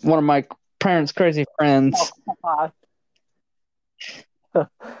one of my parents' crazy friends. Oh,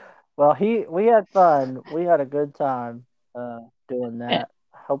 well, we had fun. We had a good time doing Eh, that.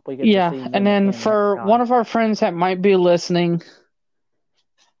 Hope we get to Yeah, see and him then again next for one time. of our friends that might be listening,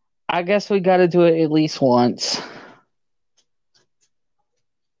 I guess we got to do it at least once.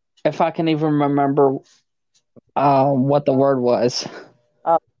 If I can even remember what the word was.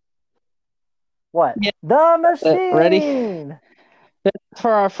 Uh, what? Yeah. The Ready? machine.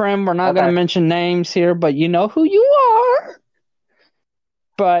 For our friend, we're not going to Okay. mention names here, but you know who you are.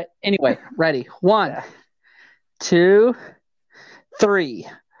 But anyway, ready? One, Yeah. 2, 3.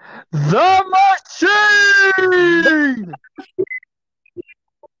 The machine.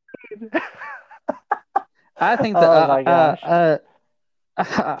 I think the Oh my gosh.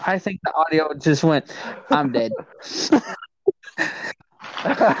 I think the audio just went. I'm dead.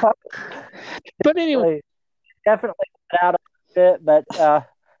 But anyway, Definitely got out a bit, but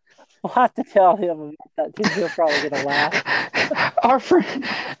We'll have to tell him about that too. He'll probably gonna laugh. Our friend,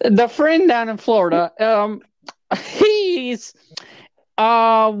 the friend down in Florida, he's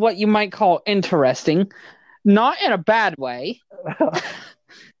what you might call interesting, not in a bad way,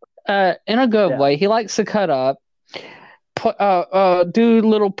 in a good Yeah. way. He likes to cut up, do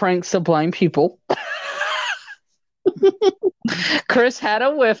little pranks to blind people. Chris had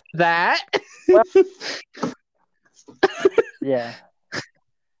a whiff of that. Well, yeah.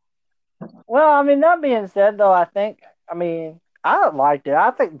 Well, I mean, that being said, though, I liked it. I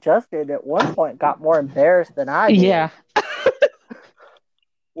think Justin at one point got more embarrassed than I did. Yeah.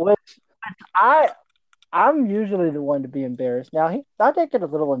 Which I I'm usually the one to be embarrassed. Now I did get a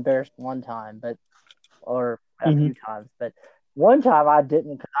little embarrassed one time, or a few times, but one time I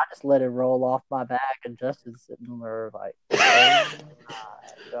didn't because I just let it roll off my back, and Justin's sitting there like, oh my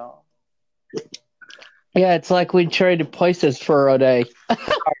god. Yeah, it's like we traded places for a day.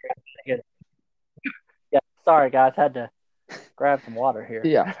 Yeah, sorry guys, had to grab some water here.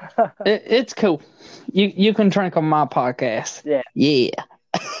 Yeah, it's cool. You can drink on my podcast. Yeah. Yeah.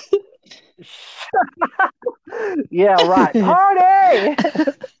 Yeah, right. Party!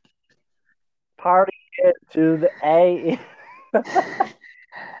 Party to the A.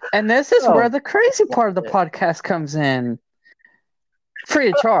 And this is where the crazy part of the podcast comes in. Free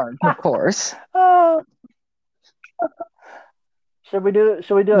of charge, of course. Should we do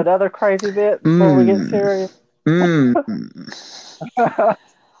another crazy bit before we get serious?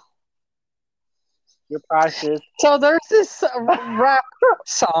 Your prices. So there's this rap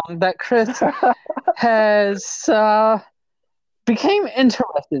song that Chris has became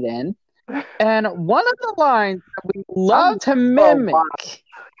interested in, and one of the lines that we love to mimic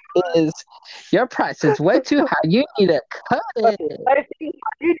is, "Your price is way too high. You need to cut it." You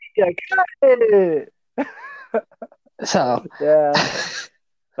need to cut it. So yeah,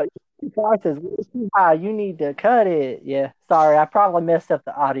 but your price is way too high. You need to cut it. Yeah, sorry, I probably messed up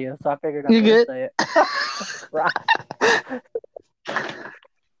the audio, so I figured I would say it. Right.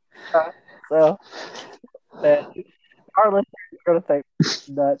 So, our listeners are gonna think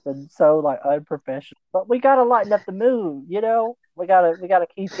nuts and so like unprofessional, but we gotta lighten up the mood. You know, we gotta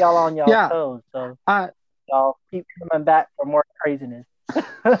keep y'all on y'all toes. So y'all keep coming back for more craziness.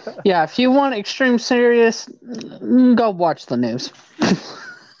 Yeah, if you want extreme serious, go watch the news.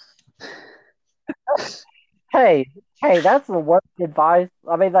 Hey, that's the worst advice.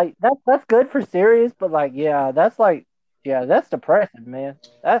 I mean, like that's good for serious, but like, that's depressing, man.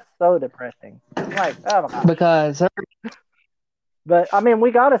 That's so depressing. Like, oh my gosh. Because, but I mean,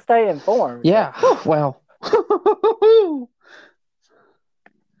 we gotta stay informed. Yeah, well,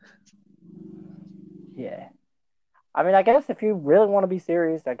 yeah. I mean, I guess if you really want to be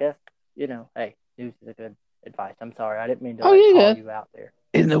serious, I guess hey, news is a good advice. I'm sorry, I didn't mean to call you out there.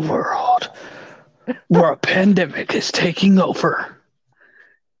 In the world where a pandemic is taking over,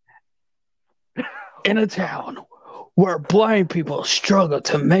 in a town where blind people struggle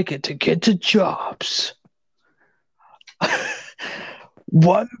to make it to get to jobs,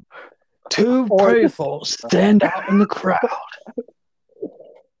 1, 2 people stand out in the crowd.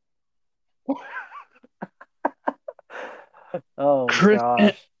 Oh Chris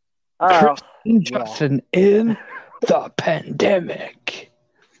gosh. And Justin in the pandemic.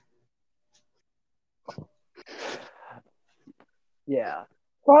 Yeah.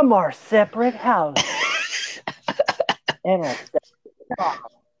 From our separate house. And our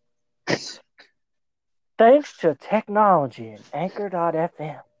separate thanks to technology and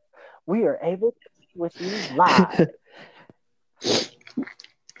Anchor.fm, we are able to be with you live.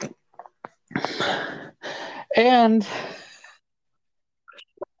 And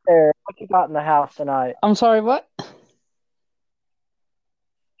what you got in the house tonight? I'm sorry, what? What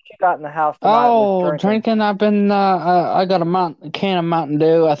you got in the house tonight? Oh, drinking. I've been. I got a can of Mountain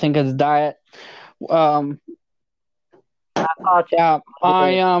Dew. I think it's diet. Yeah,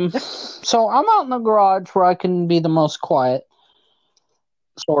 so I'm out in the garage where I can be the most quiet,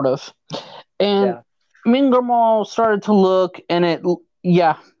 sort of. And me and Grandma started to look, and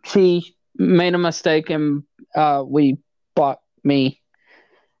she made a mistake, and we bought me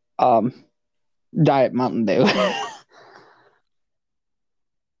Diet Mountain Dew.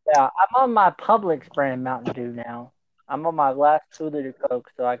 Yeah, I'm on my Publix brand Mountain Dew now. I'm on my last 2-liter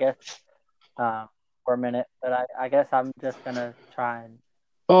Coke, so I guess for a minute, but I guess I'm just gonna try and.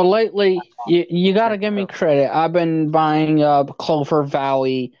 Well, lately you gotta give me credit. I've been buying Clover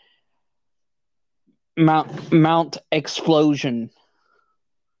Valley Mount Explosion.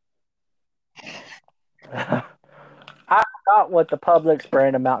 I forgot what the Publix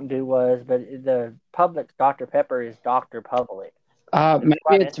brand of Mountain Dew was, but the Publix Dr. Pepper is Dr. Publix. Maybe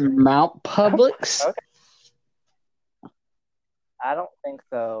quite it's Mount Publix. Okay. I don't think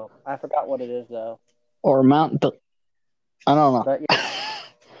so. I forgot what it is though. Or Mount. I don't know. But yeah.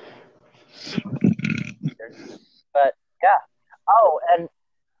 But yeah. Oh, and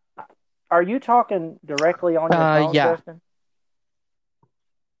are you talking directly on your phone, Yeah. Tristan?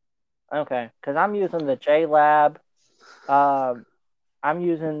 Okay, because I'm using the JLab. I'm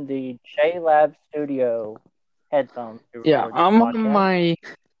using the JLab Studio headphones to Yeah, record this I'm on podcast. my.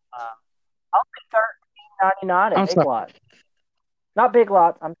 Only $13.99 at I'm Big sorry. Lots. Not Big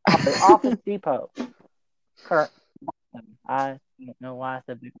Lots. I'm sorry. Office Depot. Current. I don't know why I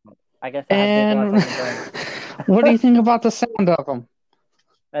said Big Lots. I guess I have Big Lots And on the brain. what do you think about the sound of them?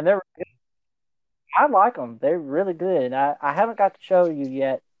 And I like them. They're really good. I haven't got to show you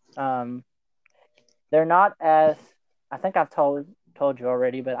yet. They're not as I think I've told you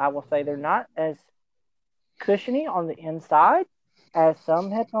already, but I will say they're not as cushiony on the inside as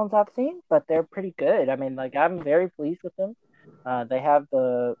some headphones I've seen, but they're pretty good. I mean, like I'm very pleased with them. They have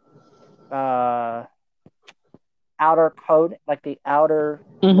the uh, outer coat, like the outer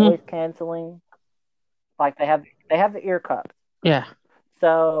noise canceling. Like they have the ear cups. Yeah.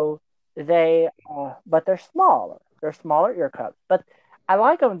 So but they're smaller. They're smaller ear cups, but I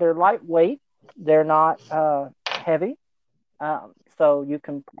like them. They're lightweight. They're not heavy. So you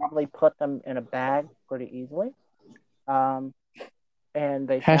can probably put them in a bag pretty easily. Um, and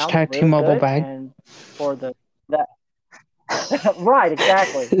they sound Hashtag really T-Mobile good. bag. And for that, right,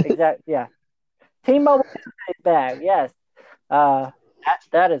 exactly, yeah. T-Mobile bag, yes.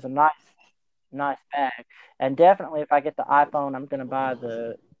 That is a nice bag. And definitely, if I get the iPhone, I'm gonna buy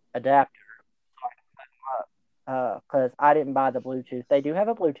the adapter because I didn't buy the Bluetooth. They do have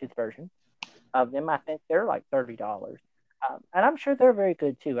a Bluetooth version of them. I think they're like $30, and I'm sure they're very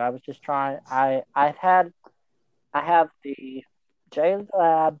good too. I was just trying. I have the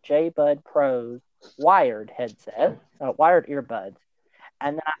JLab JBud Pros wired headset, wired earbuds,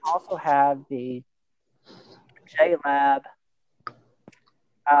 and then I also have the JLab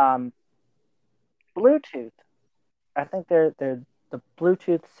Bluetooth. I think they're the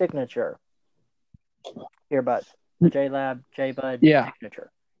Bluetooth signature earbuds, the JLab JBud Yeah.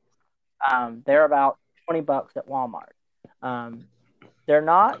 signature. They're about $20 at Walmart. They're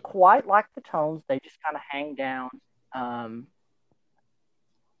not quite like the tones; they just kind of hang down.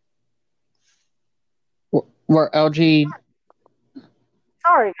 Where LG.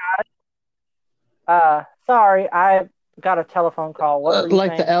 Sorry, sorry, I got a telephone call. What were you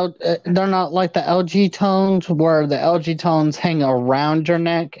Like saying? they're not like the LG tones where the LG tones hang around your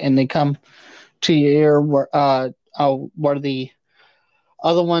neck and they come to your ear where the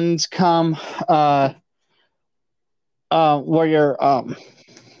other ones come where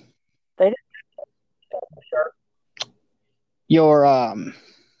They sure. your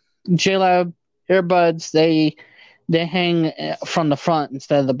JLab earbuds they hang from the front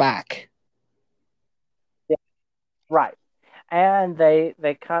instead of the back. Yeah, right. And they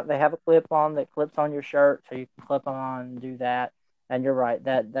have a clip on that clips on your shirt, so you can clip them on and do that. And you're right,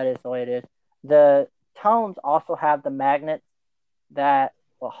 that is the way it is. The tones also have the magnets that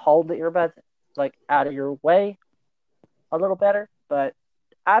will hold the earbuds like out of your way a little better. But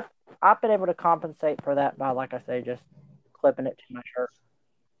I've I've been able to compensate for that by, like I say, just clipping it to my shirt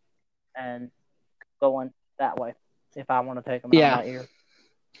and going that way if I want to take them out of Yeah. my ear.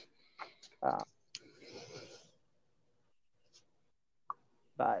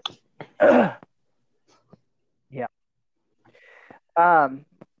 But yeah.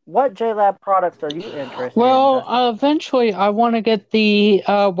 What JLab products are you interested in, Well, Justin? eventually I want to get the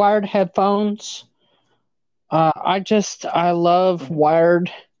wired headphones. I love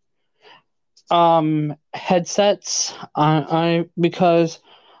wired headsets. I because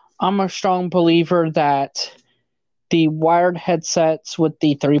I'm a strong believer that the wired headsets with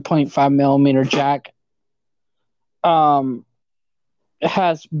the 3.5 millimeter jack um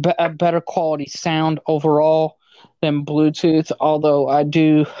has a better quality sound overall than Bluetooth. Although I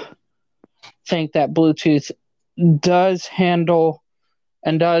do think that Bluetooth does handle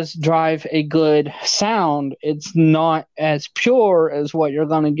and does drive a good sound, it's not as pure as what you're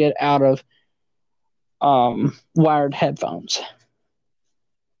going to get out of wired headphones.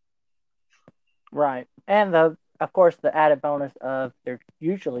 Right. And of course the added bonus of they're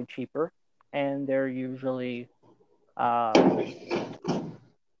usually cheaper and they're usually uh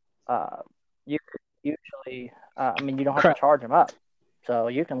you usually I mean you don't have to Correct. charge them up. So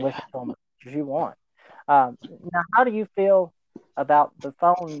you can listen to them as much as you want. Now how do you feel about the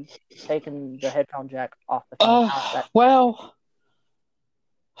phone taking the headphone jack off the phone? How's that? Well,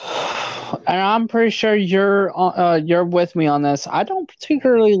 and I'm pretty sure you're with me on this. I don't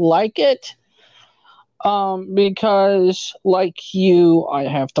particularly like it. Because like you, I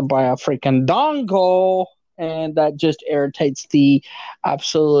have to buy a freaking dongle, and that just irritates the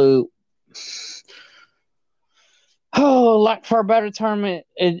absolute. Oh, like for a better term,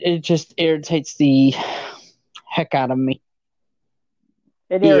 it just irritates the heck out of me.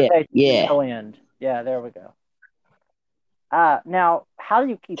 It Yeah, irritates you to yeah. no end. Yeah, there we go. Now, how do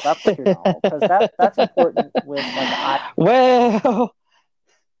you keep up with your dongle? Because that's important with like I. Well,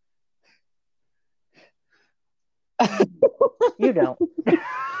 You don't.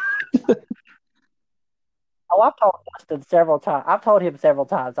 Oh, I've told Justin several times. I've told him several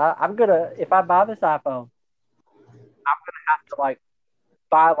times. I'm gonna if I buy this iPhone, I'm gonna have to like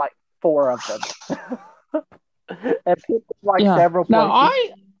buy like four of them and put them like yeah. several Now, places.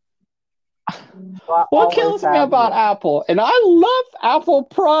 So I what always kills me have about more. Apple, and I love Apple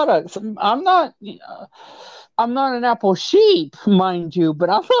products. I'm not an Apple sheep, mind you, but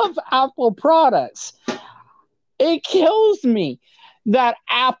I love Apple products. It kills me that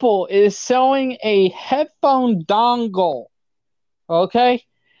Apple is selling a headphone dongle. Okay,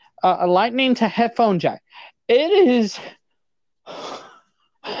 a lightning to headphone jack. It is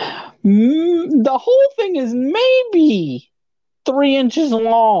the whole thing is maybe 3 inches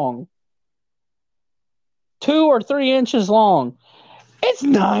long, 2 or 3 inches long. It's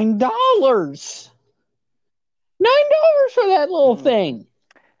 $9. $9 for that little thing.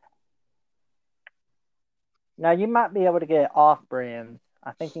 Now you might be able to get off brands.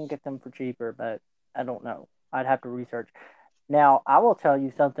 I think you can get them for cheaper, but I don't know. I'd have to research. Now I will tell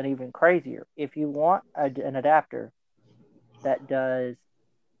you something even crazier. If you want an adapter that does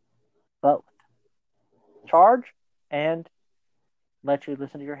both charge and let you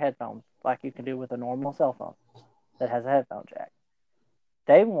listen to your headphones like you can do with a normal cell phone that has a headphone jack,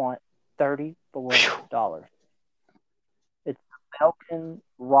 they want $34. It's Belkin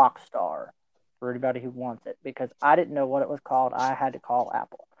Rockstar for anybody who wants it because I didn't know what it was called. I had to call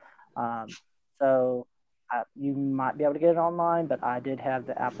Apple. So you might be able to get it online, but I did have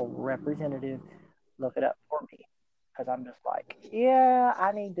the Apple representative look it up for me because I'm just like, yeah,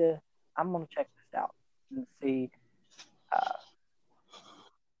 I'm going to check this out and see uh,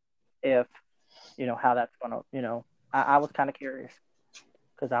 if, how that's going to, I was kind of curious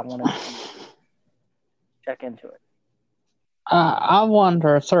because I wanted to check into it. I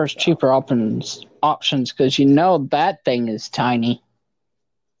wonder if there's So, cheaper options because that thing is tiny.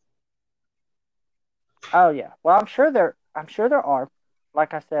 oh yeah. Well, I'm sure there are.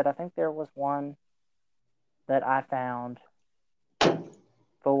 Like I said, I think there was one that I found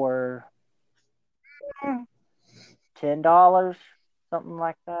for $10, something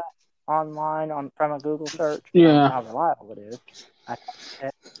like that, online on from a Google search. I don't know Yeah, how reliable it is. I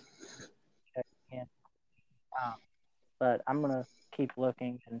check, check again. Um, but I'm gonna keep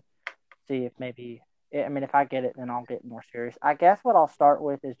looking and see if maybe. I mean, if I get it, then I'll get more serious. I guess what I'll start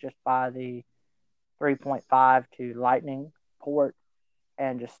with is just buy the 3.5 to Lightning port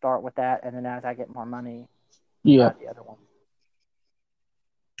and just start with that, and then as I get more money, yeah, buy the other one.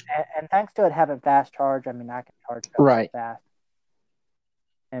 And thanks to it having fast charge, I mean, I can charge it up real right. fast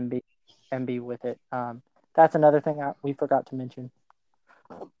and be with it. That's another thing we forgot to mention.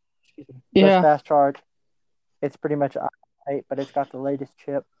 Excuse me. Does Yeah, fast charge? It's pretty much iPhone 8, but it's got the latest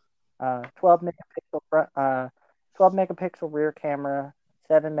chip. 12 megapixel rear camera,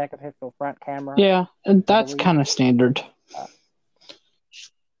 7 megapixel front camera, yeah, and I that's believe. kind of standard. Uh,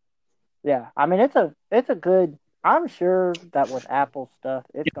 yeah, I mean it's a good. I'm sure that with Apple stuff,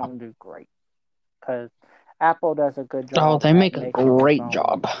 it's gonna do great because Apple does a good Oh, job they at make a making their great phones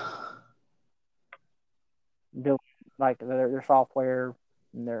job. do like their software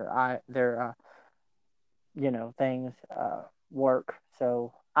and their things work.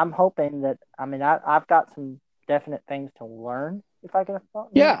 So I'm hoping that I've got some definite things to learn if I get a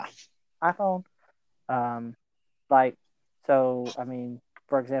new Yeah, iPhone. Um, like so, I mean,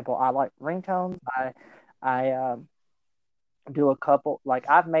 for example, I like ringtones. I do a couple like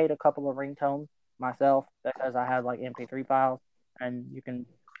I've made a couple of ringtones myself because I have like MP3 files and you can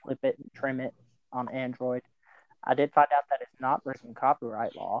clip it and trim it on Android. I did find out that it's not breaking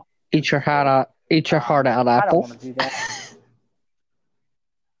copyright law, which is good. eat your heart out, I don't Apple. want to do that.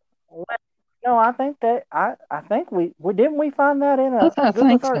 No, I think that I think we didn't we find that in a I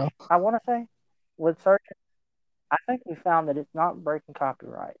Google think search. so. I want to say with search, I think we found that it's not breaking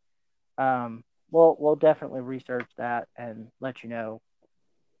copyright. Um, we'll definitely research that and let you know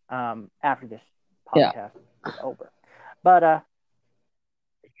after this Yeah, podcast is over. But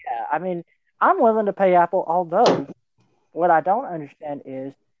yeah, I mean, I'm willing to pay Apple. Although what I don't understand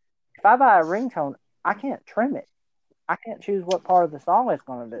is if I buy a ringtone, I can't trim it. I can't choose what part of the song it's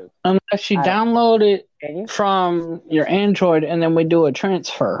going to do. Unless you I don't. download it Can you? from your Android and then we do a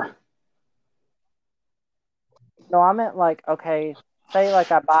transfer. No, I meant like, okay, say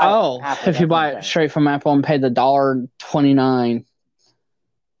like I buy it from Oh, Apple. if you That's what I'm buy it saying. straight from Apple and pay the $1.29.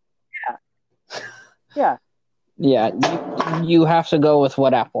 Yeah. Yeah, you have to go with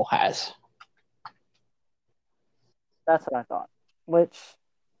what Apple has. That's what I thought.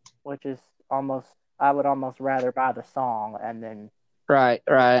 Which is almost, I would almost rather buy the song and then. Right.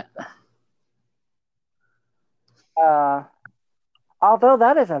 Although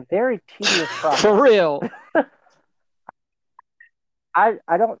that is a very tedious process. For real. I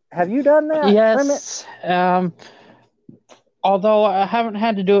don't. Have you done that? Trim it? Yes. Although I haven't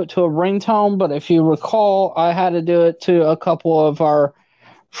had to do it to a ringtone, but if you recall, I had to do it to a couple of our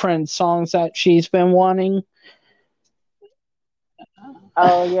friends' songs that she's been wanting.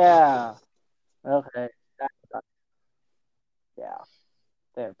 Oh yeah. Okay. Yeah.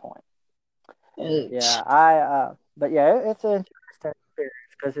 Fair point. Yeah. But yeah, it's an interesting experience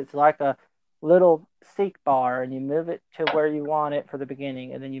because it's like a little seek bar, and you move it to where you want it for the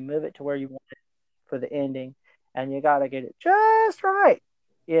beginning, and then you move it to where you want it for the ending, and you got to get it just right.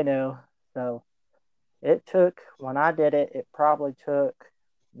 You know. So it took, when I did it, it probably took.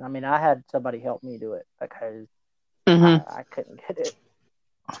 I mean, I had somebody help me do it because Mm-hmm. I couldn't get it.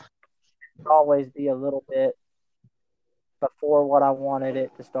 Always be a little bit before what I wanted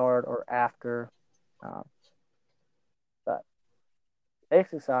it to start or after. Um, but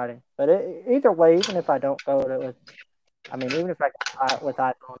it's exciting. But either way, even if I don't go to it with, I mean, even if I go with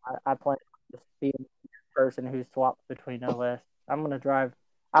iPhone, I plan to just be a person who swaps between OS. I'm gonna drive.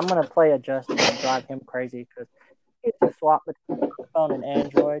 I'm gonna play a Justin and drive him crazy because he gets to swap between iPhone and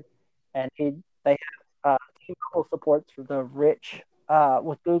Android, and they have T-Mobile supports for the rich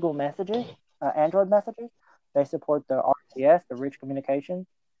with Google Messages, Android messages. They support the RCS, the Rich Communications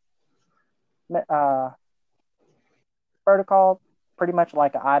uh, protocol, pretty much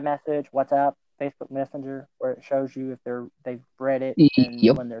like an iMessage, WhatsApp, Facebook Messenger, where it shows you if they've read it and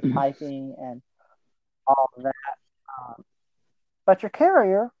Yep. when they're typing and all of that. Um, but your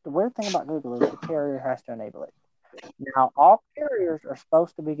carrier, the weird thing about Google is the carrier has to enable it. Now, all carriers are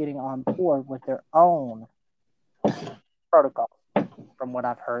supposed to be getting on board with their own protocols, from what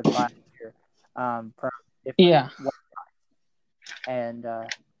I've heard last year, from different Yeah. and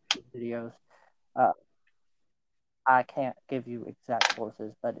videos. Uh, I can't give you exact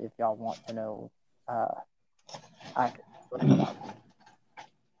sources, but if y'all want to know, I can look it up.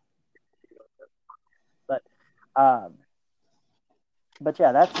 But um, but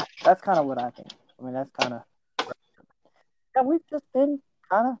yeah, that's kind of what I think. I mean, that's kind of, yeah. We've just been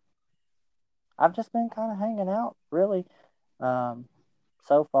kind of. I've just been kind of hanging out, really, um,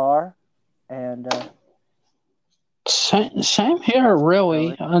 so far, and Same here, so really.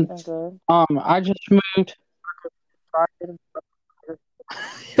 it's been good. I just moved.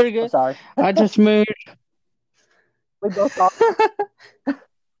 Pretty I'm good. sorry. I just moved. We both talk.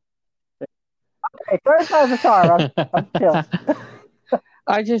 Hey, third time's a charm. I'm chill.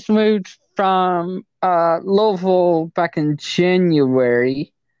 I just moved from Louisville back in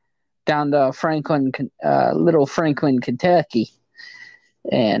January down to little Franklin, Kentucky,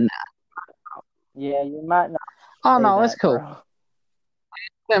 and Yeah, you might not oh say no, it's that, cool.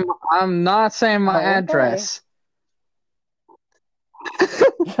 bro. I'm not saying my Oh, okay. address.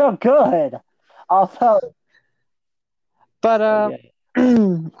 So good. Also, But yeah.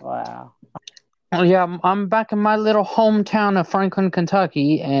 yeah, Wow. I'm back in my little hometown of Franklin,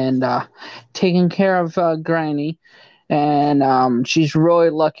 Kentucky, and taking care of Granny, and she's really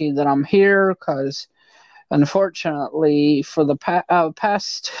lucky that I'm here because unfortunately for the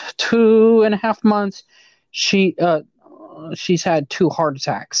past 2.5 months, she's had 2 heart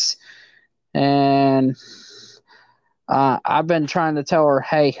attacks, and I've been trying to tell her,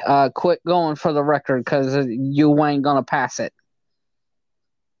 hey, quit going for the record because you ain't gonna pass it.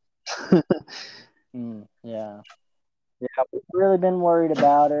 Yeah. Yeah, we've really been worried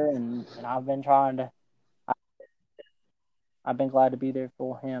about her, and I've been trying to. I've been glad to be there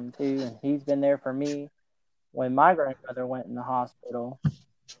for him too, and he's been there for me. When my grandmother went in the hospital,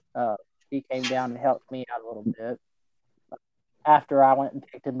 uh, he came down and helped me out a little bit. After I went and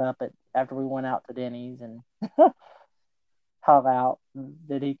picked him up after we went out to Denny's and hung out,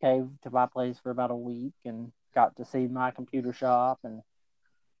 then he came to my place for about a week and got to see my computer shop and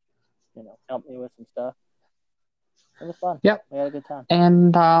help me with some stuff. It was fun. Yep. We had a good time.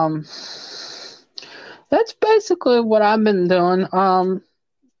 And that's basically what I've been doing.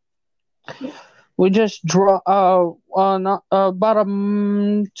 We just not, about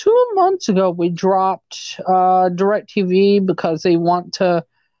 2 months ago, we dropped DirecTV because they want to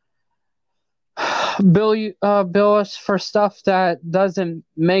bill us for stuff that doesn't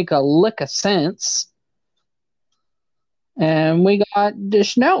make a lick of sense. And we got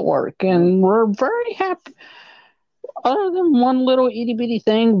Dish Network, and we're very happy. Other than one little itty bitty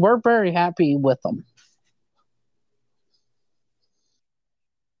thing, we're very happy with them.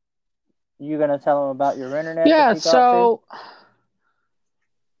 You gonna tell them about your internet Yeah, that you got to? so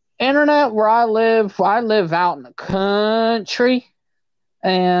internet where I live out in the country,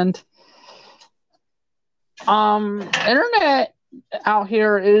 and internet out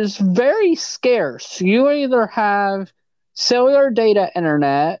here is very scarce. You either have cellular data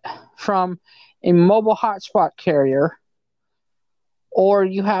internet from a mobile hotspot carrier, or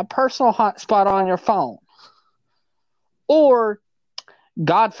you have personal hotspot on your phone, or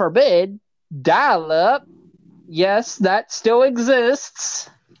God forbid, dial up. Yes, that still exists.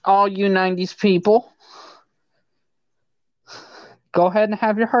 All you 90s people, go ahead and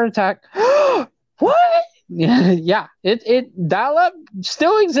have your heart attack. What? Yeah, it dial up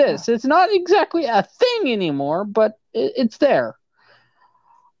still exists. It's not exactly a thing anymore, but it's there.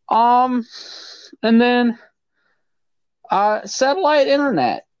 And then satellite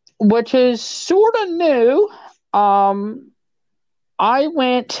internet, which is sort of new. I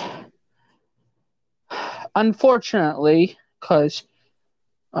went, unfortunately, because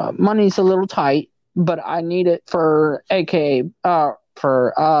money's a little tight, but I need it for AKA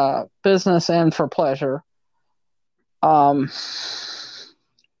for business and for pleasure.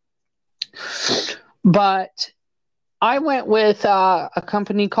 But I went with a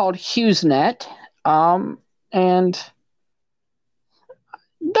company called HughesNet, and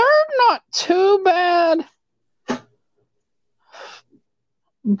they're not too bad,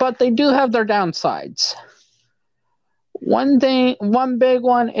 but they do have their downsides. One big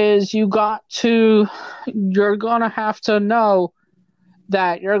one is you're gonna have to know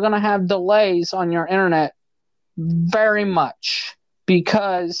that you're gonna have delays on your internet very much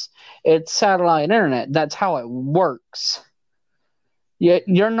because it's satellite internet. That's how it works.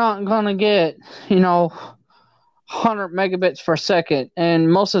 You're not gonna get, 100 megabits per second, and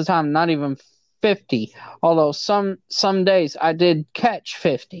most of the time not even 50. Although some days I did catch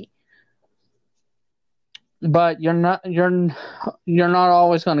 50. But you're not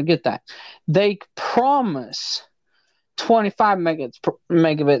always going to get that. They promise 25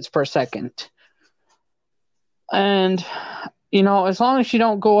 megabits per second. And as long as you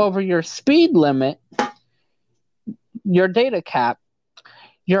don't go over your speed limit, your data cap,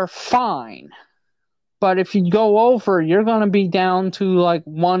 you're fine. But if you go over, you're going to be down to like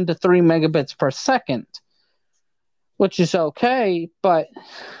 1 to 3 megabits per second, which is okay, but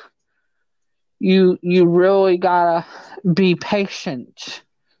you really gotta be patient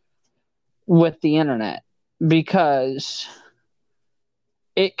with the internet because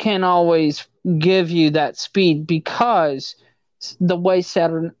it can always give you that speed, because the way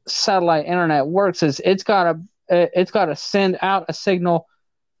satellite internet works is it's gotta send out a signal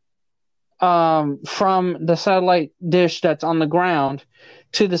from the satellite dish that's on the ground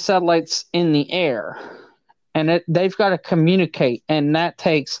to the satellites in the air, and they've got to communicate, and that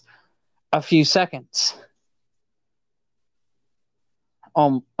takes a few seconds.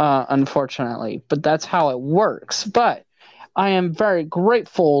 Unfortunately, but that's how it works. But I am very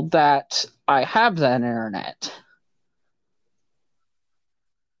grateful that I have that internet.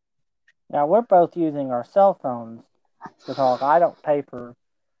 Now we're both using our cell phones to talk. I don't pay for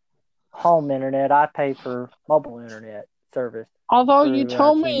home internet. I pay for mobile internet service. Although you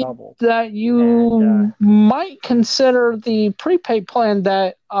told me T-Mobile. that you might consider the prepaid plan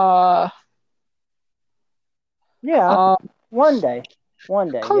that one day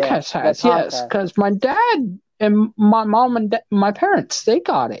Comcast has, yes, because my dad and my mom and my parents, they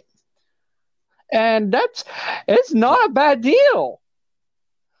got it, and it's not a bad deal.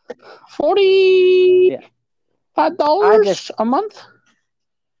 $45 a month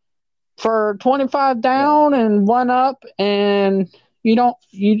for 25 down and one up, and you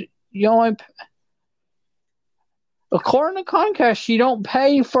only, according to Comcast, you don't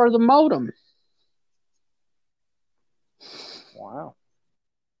pay for the modem. Wow.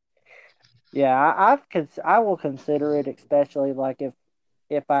 Yeah, I will consider it, especially like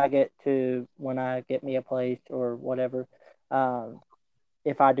if I when I get me a place or whatever.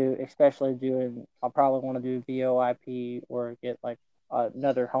 If I do, especially I'll probably want to do VoIP or get like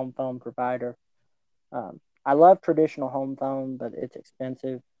another home phone provider. I love traditional home phone, but it's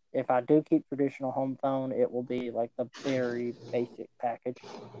expensive. If I do keep traditional home phone, it will be like the very basic package.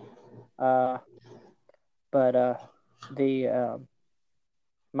 But the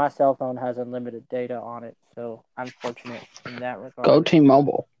my cell phone has unlimited data on it, so I'm fortunate in that Go regard.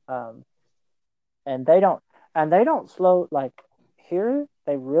 T-Mobile. Um, and they don't slow like here.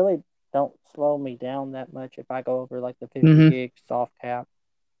 They really don't slow me down that much if I go over like the 50 Mm-hmm. gig soft cap.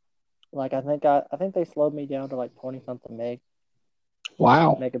 Like I think they slowed me down to like 20 something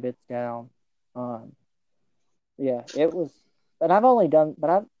Wow. megabits down. Um, yeah, it was, and I've only done,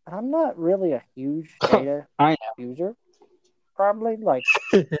 but I'm not really a huge data I user. Probably like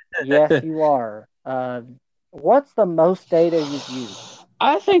know. yes, you are. What's the most data you've used?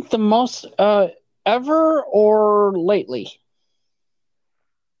 I think the most ever or lately.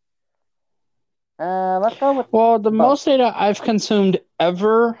 Let's go with Well, the both. most data I've consumed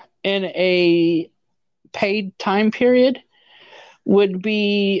ever in a paid time period would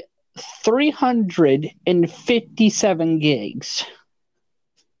be 357 gigs.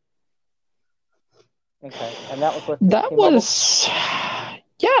 Okay, and that was with That T-Mobile. was,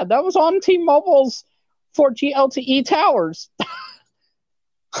 yeah, that was on T-Mobile's 4G LTE towers.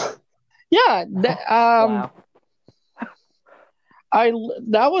 Yeah, Wow.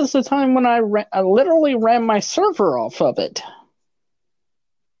 that was the time when I literally ran my server off of it.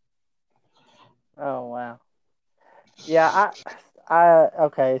 Oh wow. Yeah,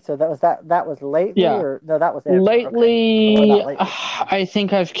 okay, so that was lately Yeah, or no, that was ever. Okay. So what lately, about lately? I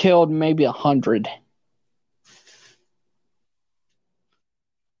think I've killed maybe 100.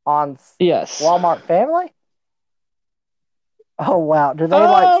 On Yes. Walmart Family? Oh wow. Do they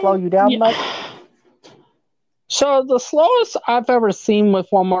like slow you down much? Yeah. So the slowest I've ever seen with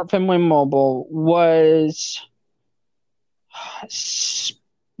Walmart Family Mobile was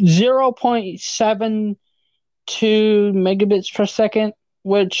 0.72 megabits per second,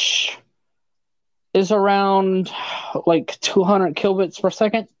 which is around like 200 kilobits per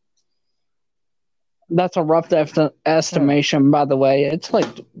second. That's a rough Hmm. estimation, by the way. It's like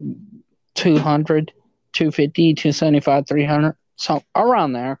 200, 250, 275, 300, so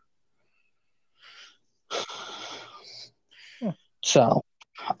around there. Hmm. So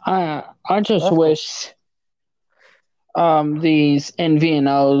I just That's cool. wish these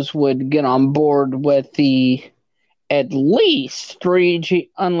NVNOs would get on board with the at least 3G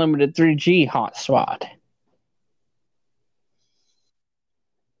unlimited 3G hotspot.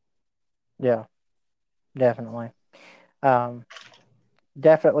 Yeah, definitely. Um,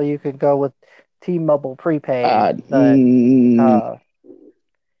 definitely you could go with T-Mobile prepaid, Uh, but mm, uh,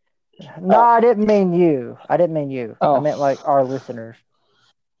 no, I didn't mean you. I didn't mean you. I oh meant like our listeners.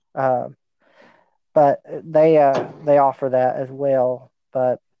 Um, but they offer that as well.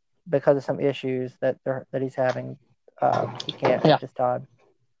 But because of some issues that he's having, he can't yeah, at this time.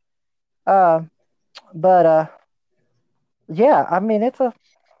 Uh, but yeah, I mean it's a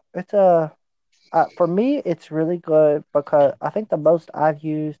for me it's really good because I think the most I've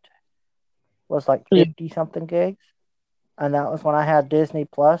used was like yeah. 50 something gigs, and that was when I had Disney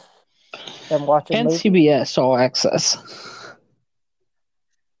Plus and watching And movies. CBS All Access.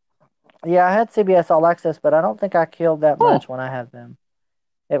 Yeah, I had CBS All Access, but I don't think I killed that Oh much when I had them.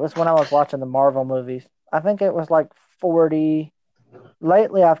 It was when I was watching the Marvel movies. I think it was like 40.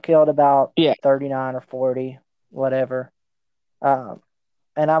 Lately, I've killed about yeah, 39 or 40, whatever. Um,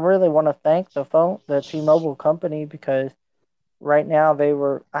 and I really want to thank the T-Mobile company because right now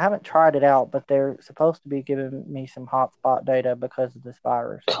I haven't tried it out, but they're supposed to be giving me some hotspot data because of this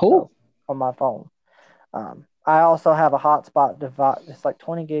virus. So cool. on my phone. I also have a hotspot device. It's like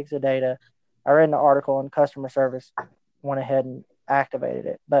 20 gigs of data. I read an article and customer service went ahead and activated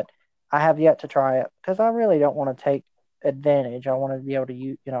it, but I have yet to try it because I really don't want to take advantage. I want to be able to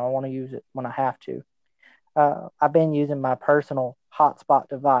use, I want to use it when I have to. I've been using my personal hotspot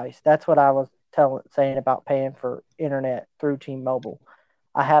device. That's what I was saying about paying for internet through T-Mobile.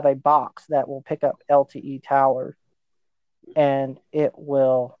 I have a box that will pick up LTE towers and it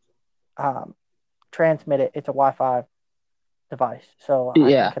will um, transmit it. It's a Wi-Fi device, so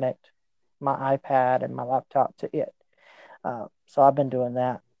I can Yeah. connect my iPad and my laptop to it. So I've been doing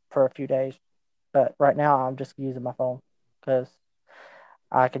that for a few days, but right now I'm just using my phone because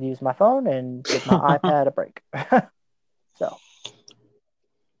I could use my phone and give my iPad a break. So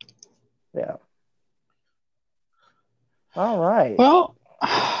yeah, all right, Well,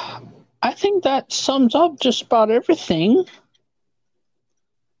 I think that sums up just about everything.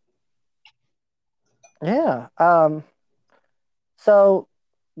 yeah. So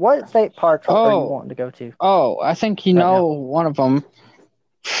what state parks are you Oh, wanting to go to I think you right know now? one of them.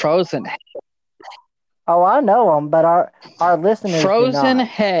 Frozen. Oh, I know them, but our listeners do Frozen not.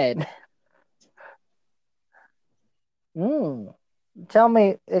 Head. Hmm. tell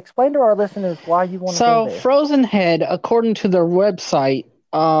me, explain to our listeners why you want to go So, there. Frozen Head, according to their website,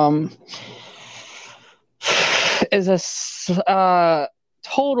 is a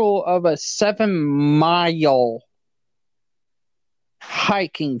total of a 7-mile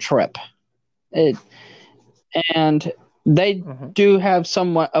hiking trip. It, and they do have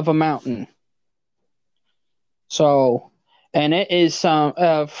somewhat of a mountain. So, and it is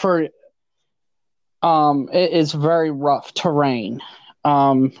it is very rough terrain.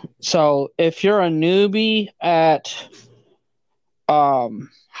 So if you're a newbie at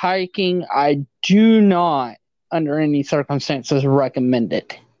hiking, I do not, under any circumstances, recommend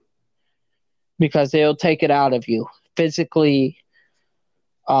it because it'll take it out of you physically,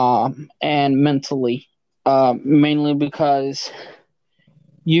 and mentally. Mainly because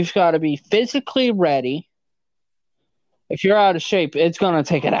you've got to be physically ready. If you're out of shape, it's gonna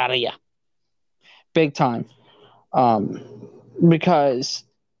take it out of you, big time. Because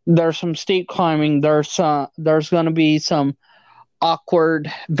there's some steep climbing. There's gonna be some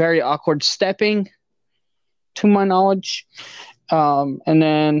very awkward stepping, to my knowledge. And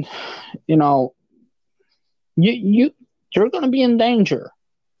then, you're gonna be in danger.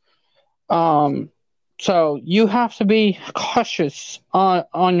 So you have to be cautious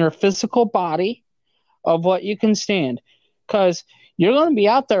on your physical body of what you can stand, because you're going to be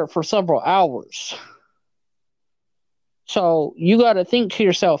out there for several hours. So you got to think to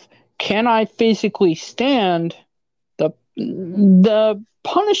yourself, can I physically stand the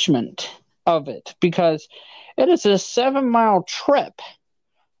punishment of it? Because it is a 7-mile trip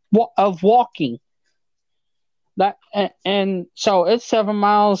of walking. And so it's 7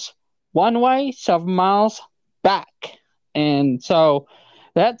 miles one way, 7 miles back, and so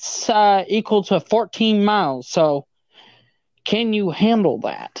that's equal to 14 miles. So can you handle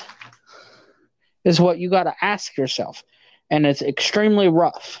that? Is what you got to ask yourself, and it's extremely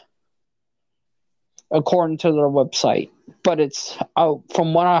rough, according to their website. But it's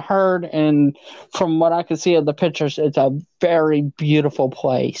from what I heard and from what I could see of the pictures, it's a very beautiful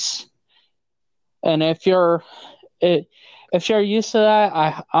place. And if you're used to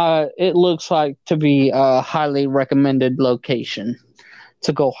that, it looks like to be a highly recommended location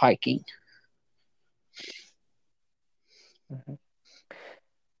to go hiking. Mm-hmm.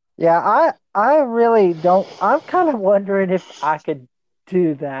 Yeah, I really don't. I'm kind of wondering if I could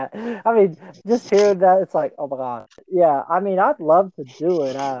do that. I mean, just hearing that, it's like, oh my god. Yeah, I mean, I'd love to do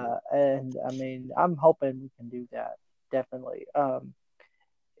it. And I mean, I'm hoping we can do that definitely.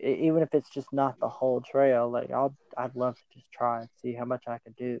 Even if it's just not the whole trail, like I'd love to just try and see how much I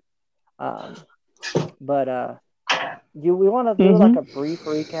could do. Um, but do we want to do like Mm-hmm. a brief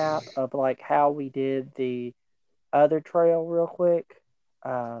recap of like how we did the other trail real quick?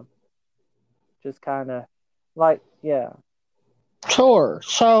 Um, just kind of like, yeah. Sure.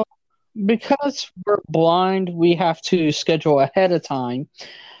 So, because we're blind, we have to schedule ahead of time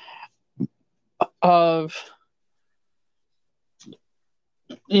of,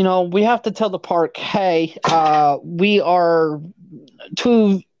 we have to tell the park, hey, we are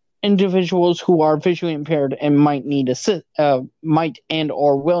two individuals who are visually impaired and might and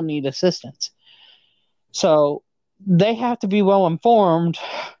or will need assistance. So they have to be well informed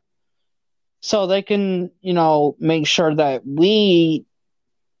so they can, make sure that we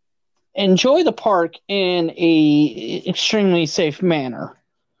enjoy the park in a extremely safe manner.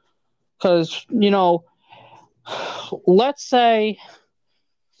 Because, let's say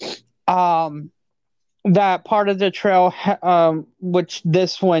that part of the trail, which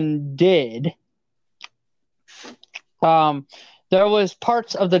this one did, there was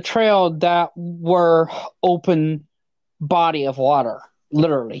parts of the trail that were open body of water,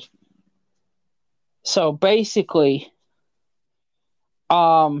 literally. So basically,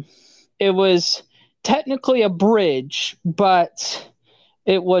 it was technically a bridge, but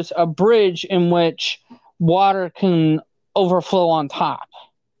it was a bridge in which water can overflow on top.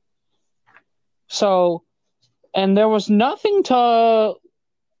 So, and there was nothing to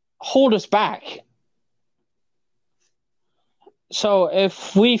hold us back. So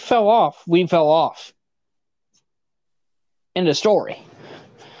if we fell off, we fell off. End of story.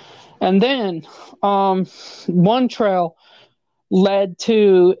 And then one trail led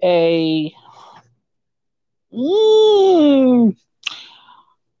to a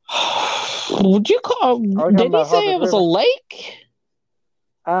would you call, Are we talking did he about say Harvard it was a River? lake?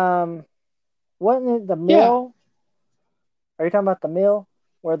 Wasn't it the Yeah. mill? Are you talking about the mill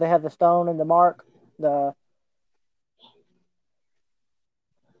where they have the stone and the mark? The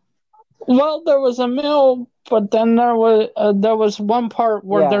Well, there was a mill, but then there was one part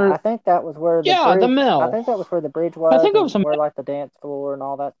where Yeah, there. I think that was where the Yeah, the bridge. I mill. think that was where the bridge I was, think it and was a where mill. like the dance floor and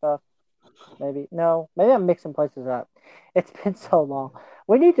all that stuff. Maybe no, maybe I'm mixing places up. It's been so long.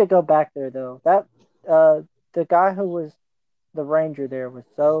 We need to go back there though. That uh, the guy who was the ranger there was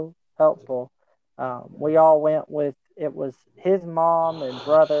so helpful. We all went with it was his mom and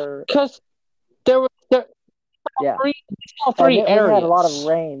brother. Because there Yeah, three all and three we had a lot of areas.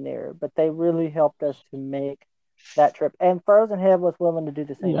 rain there, but they really helped us to make that trip. And Frozen Head was willing to do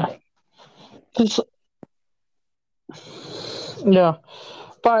the same Yeah. thing. 'Cause- yeah.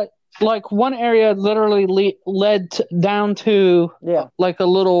 But like one area literally led down to Yeah, like a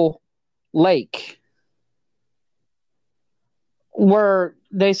little lake where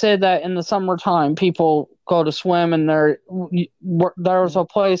they said that in the summertime people go to swim and there's mm-hmm. a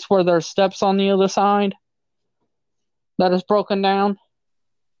place where there's steps on the other side that is broken down.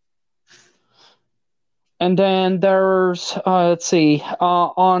 And then there's let's see,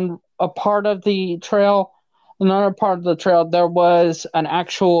 on a part of the trail, another part of the trail, there was an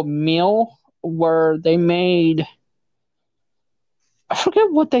actual meal where they made. I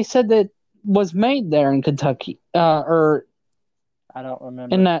forget what they said that was made there in Kentucky, or I don't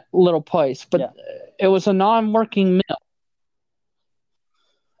in remember. that little place, but Yeah, it was a non-working mill,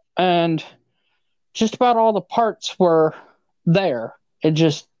 and just about all the parts were there. It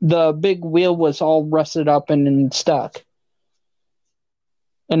just the big wheel was all rusted up and stuck,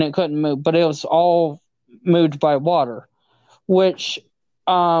 and it couldn't move. But it was all moved by water, which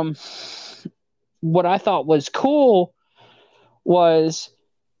um, what I thought was cool was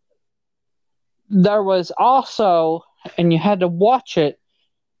there was also, and you had to watch it,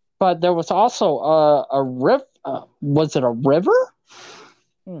 but there was also a river. Was it a river?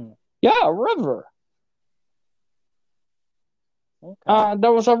 hmm. Yeah, a river. Okay.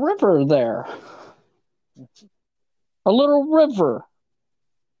 There was a river there, a little river.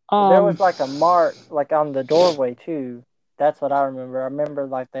 There Um, was like a mark, like on the doorway too. That's what I remember. I remember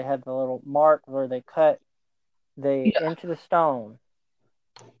like they had the little mark where they cut the yeah, into the stone,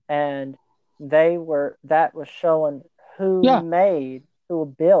 and they were that was showing yeah, who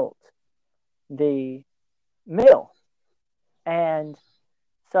built the mill, and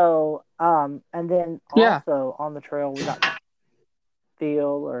so and then yeah, also on the trail we got to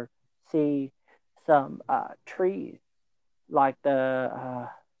feel or see some trees like they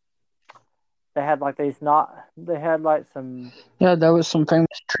had like these not they had like some yeah. There was some famous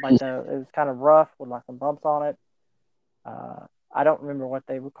like trees. it was kind of rough with like some bumps on it. I don't remember what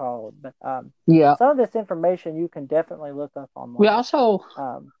they were called, but Yeah, some of this information you can definitely look up we online also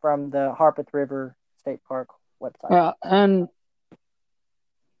from the Harpeth River State Park website. and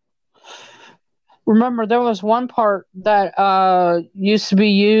remember there was one part that used to be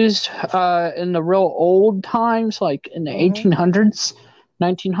used in the real old times, like in the Mm-hmm. 1800s,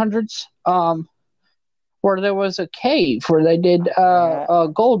 1900s. Where there was a cave where they did Yeah.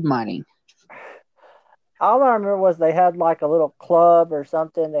 gold mining. All I remember was they had like a little club or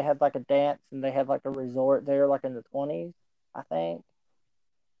something. They had like a dance and they had like a resort there, like in the 20s, I think,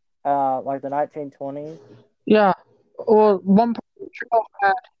 like the 1920s. Yeah. Well, one part of the trail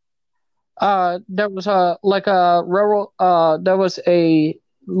had there was a like a railroad. There was a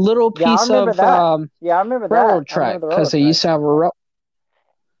little Yeah, I piece remember of that. Yeah, I remember that. railroad I remember track the because railroad they used tracks to have a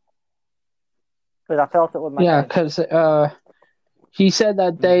because I felt it with my yeah. hands. Because he said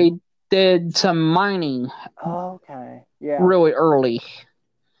that Mm-hmm. they did some mining Okay. Yeah. really early,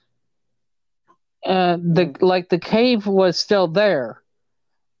 and the Mm-hmm. like the cave was still there,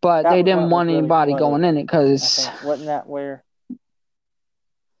 but That they was when didn't it was want really anybody flooded. going in it I because think wasn't that where?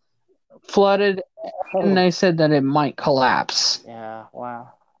 flooded, and Oh, they said that it might collapse. yeah.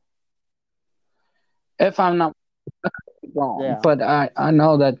 Wow. If I'm not wrong, Yeah. but I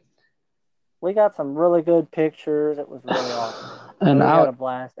know that, We got some really good pictures. It was really awesome. and We had I a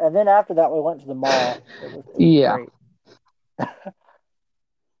blast. And then after that, we went to the mall. It was yeah. great.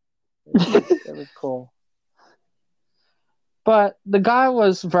 It was cool. But the guy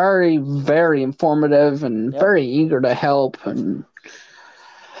was very, very informative and Yep. very eager to help. And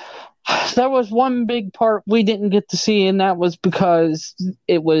there was one big part we didn't get to see, and that was because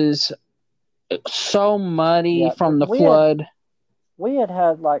it was so muddy Yeah. from the We had flood we had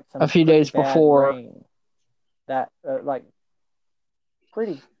had like a some few pretty days bad before. rain. That like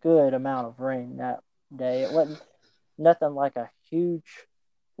pretty good amount of rain that day. It wasn't nothing like a huge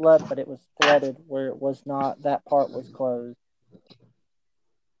flood, but it was flooded where it was not. That part was closed,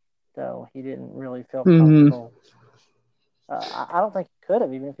 so he didn't really feel Hmm. comfortable. I don't think he could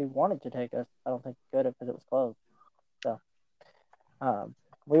have, even if he wanted to take us. I don't think he could have because it was closed. So, um,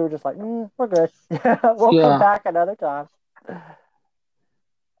 we were just like, we're good. We'll come Yeah, back another time.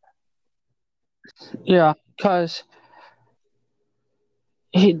 yeah, because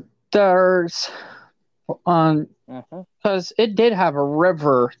he there's Hmm. because it did have a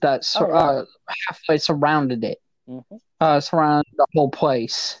river that Oh yeah. halfway surrounded it, Hmm. surrounded the whole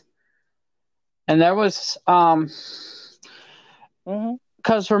place, and there was Hmm.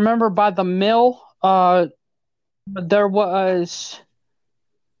 because remember by the mill there was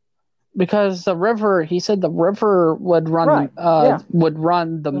because the river he said the river Right. Yeah. would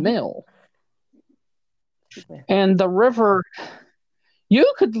run the Hmm. mill, Excuse me. and the river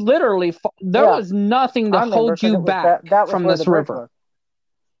you could literally there Yeah, was nothing to I remember hold because you it was back that was from where the this bridge river. was.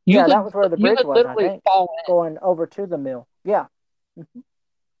 Yeah, that was where the You bridge could was. I literally think fall in. going over to the mill. Yeah. Hmm.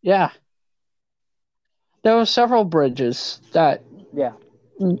 Yeah, there were several bridges that Yeah.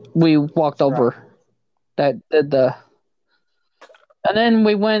 we walked Right. over that did the, and then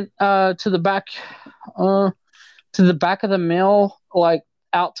we went uh to the back of the mill, like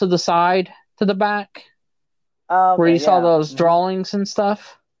out to the side to the back Oh, where you okay. saw Yeah. those Hmm. drawings and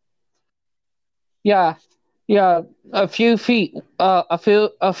stuff. Yeah, yeah, a few feet,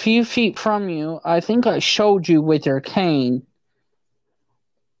 a few feet from you. I think I showed you with your cane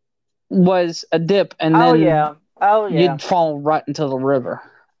was a dip, and Oh then yeah. Oh yeah. you'd fall right into the river.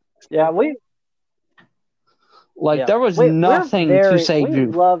 Yeah. We Like yeah. there was We're nothing to very save we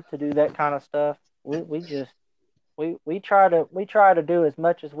you. love to do that kind of stuff. We just we try to do as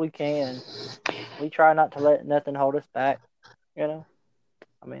much as we can. We try not to let nothing hold us back. You know.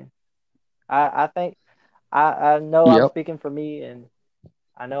 I mean, I think I know I'm Yep. speaking for me, and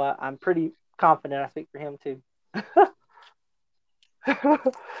I know I'm pretty confident I speak for him too.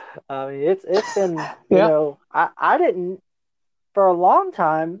 I mean, it's been Yep. I didn't for a long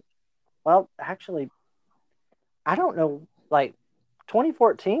time. Well, actually, I don't know. Like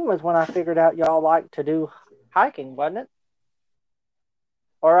 2014 was when I figured out y'all like to do hiking, wasn't it?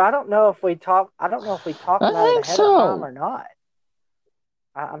 Or I don't know if we talked. I don't know if we talked I about it think ahead of time so. or not.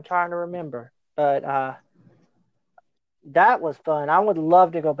 I'm trying to remember, but that was fun. I would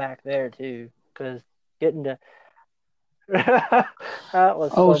love to go back there too, because getting to that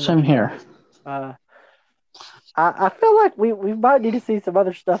was Oh, so same much here. fun. Uh, I feel like we might need to see some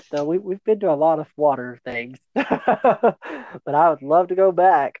other stuff though. We've been to a lot of water things, but I would love to go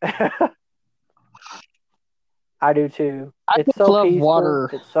back. I do too. I It's just so love peaceful.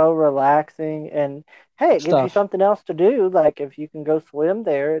 water It's so relaxing, and hey, it gives you stuff. something else to do. Like if you can go swim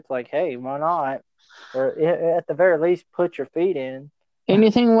there, it's like, hey, why not? Or at the very least, put your feet in.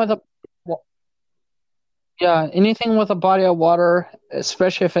 Anything with a yeah, anything with a body of water,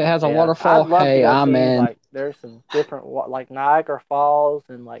 especially if it has a Yeah, I'd waterfall. love to Hey, go I'm see in. like there's some different like Niagara Falls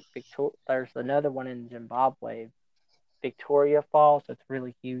and like Victoria. There's another one in Zimbabwe, Victoria Falls. That's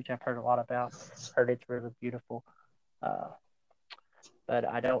really huge. I've heard a lot about. Heard it's really beautiful. Uh, but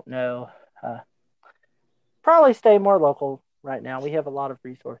I don't know. Uh, Probably stay more local right now. We have a lot of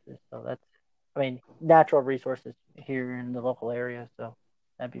resources, so that's. I mean, natural resources here in the local area, so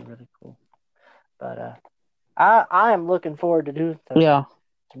that'd be really cool. But I am looking forward to doing Yeah.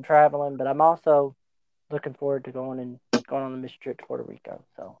 some traveling, but I'm also looking forward to going on the mission trip to Puerto Rico.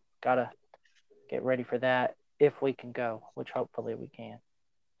 So gotta get ready for that if we can go, which hopefully we can.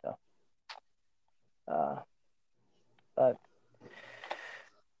 So, uh, but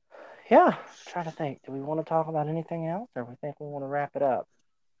yeah, I'm trying to think. Do we want to talk about anything else, or we think we want to wrap it up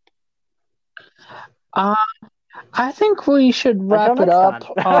Uh, I think we should until wrap it next up.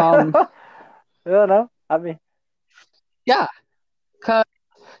 time? You know, I mean, Yeah, cause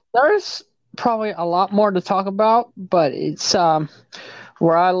there's probably a lot more to talk about, but it's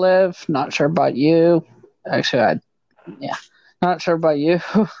where I live. Not sure about you. Actually, yeah, not sure about you,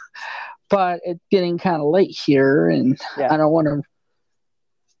 but it's getting kind of late here, and yeah. I don't want to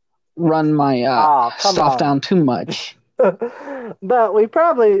run my Oh, come stuff on. down too much. But we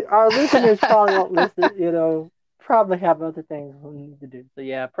probably our listeners probably won't listen. Probably have other things we need to do. So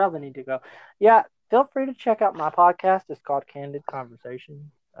yeah, probably need to go. Yeah, feel free to check out my podcast. It's called Candid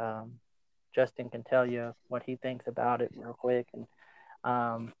Conversation. Justin can tell you what he thinks about it real quick, and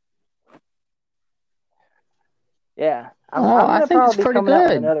um, yeah, Oh, I'm I gonna think it's probably be pretty coming out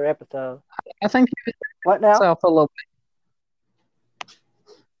with good. another episode. I think you What now? yourself a little.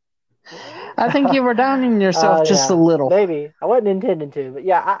 I think you were downing yourself just a Yeah, little. maybe I wasn't intending to, but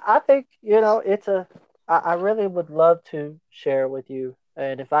yeah, I think it's a. I really would love to share with you,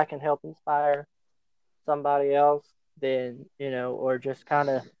 and if I can help inspire somebody else, then or just kind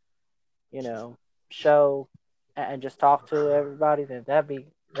of you know show and just talk to everybody, then that'd be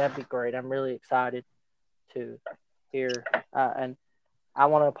great. I'm really excited to hear, and I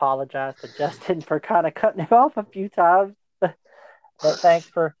want to apologize to Justin for kind of cutting him off a few times. But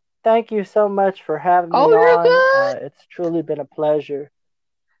thank you so much for having Oh, me you're on. good. It's truly been a pleasure.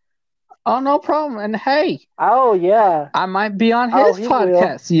 Oh, no problem. And hey, Oh yeah. I might be on Oh, his he will.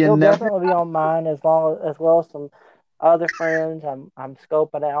 podcast. You He'll never. definitely be on mine as well as some other friends. I'm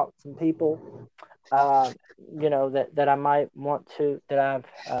scoping out some people, uh, that I might want to that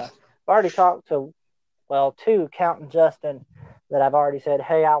I've already talked to. Well, two, counting Justin, that I've already said,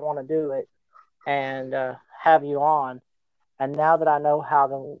 hey, I want to do it and have you on. And now that I know how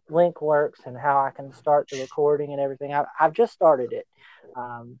the link works and how I can start the recording and everything, I've just started it.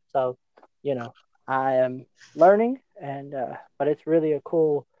 So, you know, I am learning, and but it's really a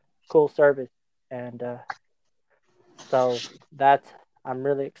cool service, and so that's I'm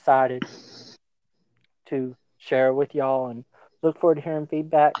really excited to share with y'all and look forward to hearing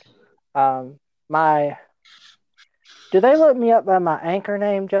feedback. Um, my Do they look me up by my anchor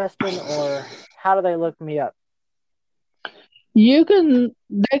name, Justin, or how do they look me up?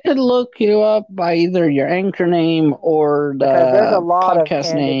 They could look you up by either your anchor name or Because there's a the lot of podcast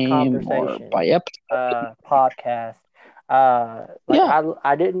candid name or conversations by episode. podcast. Like Yeah.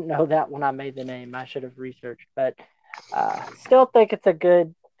 I didn't know that when I made the name. I should have researched, but still think it's a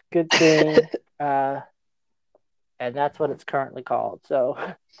good thing. And that's what it's currently called. So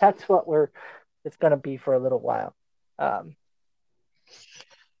that's what it's going to be for a little while. Um,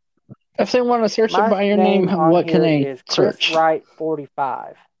 If they want to search it my by your name, name on what can here they is Chris search? Wright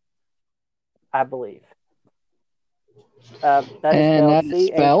 45, I believe. That is And spelled that is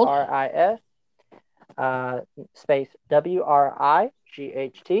spelled. CHRIS space WRIGHT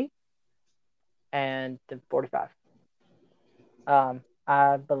and the 45.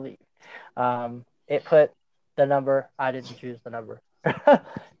 I believe. It put the number. I didn't choose the number.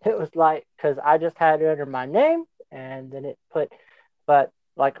 It was like because I just had it under my name, and then it put. But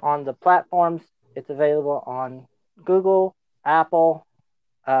like on the platforms, it's available on Google, Apple,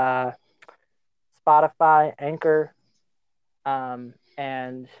 uh, Spotify, Anchor, and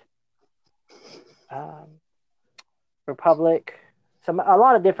um, Republic. A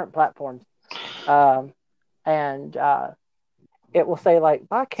lot of different platforms, and it will say like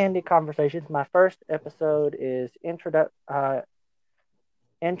my candid conversations. My first episode is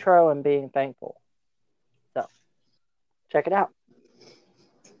intro and being thankful. So check it out.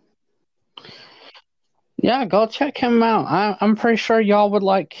 Yeah, go check him out. I'm pretty sure y'all would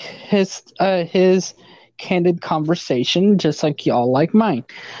like his candid conversation, just like y'all like mine.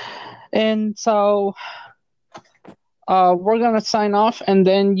 And so we're gonna sign off, and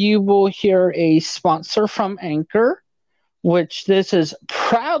then you will hear a sponsor from Anchor, which this is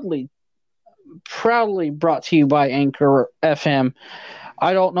proudly brought to you by Anchor FM.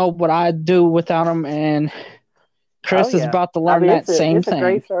 I don't know what I'd do without them, and Oh Chris is yeah, about to I learn mean that same it's a thing.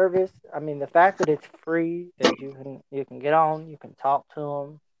 great service. I mean the fact that it's free, that you can get on, you can talk to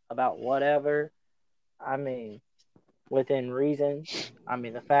them about whatever. I mean within reason. I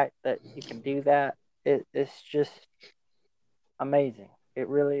mean the fact that you can do that, it's just amazing. It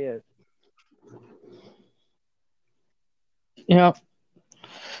really is. Yep.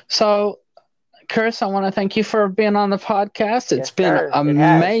 So, Chris, I want to thank you for being on the podcast. It's Yes, been sir. It has. Thank you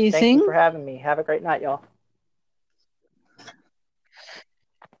amazing. for having me. Have a great night, y'all.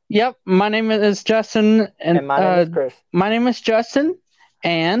 Yep, my name is Justin, and And my name is Chris. my name is Justin,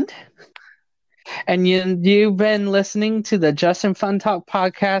 and you've been listening to the Justin Fun Talk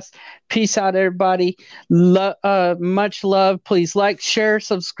podcast. Peace out, everybody. Much love. Please like, share,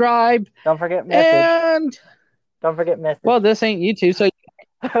 subscribe, Don't forget message. and Don't forget message. well, this ain't YouTube,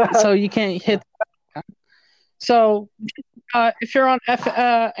 so you can't hit. So, if you're on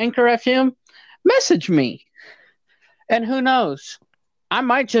Anchor FM, message me, and who knows, I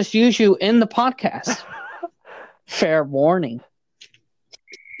might just use you in the podcast. Fair warning.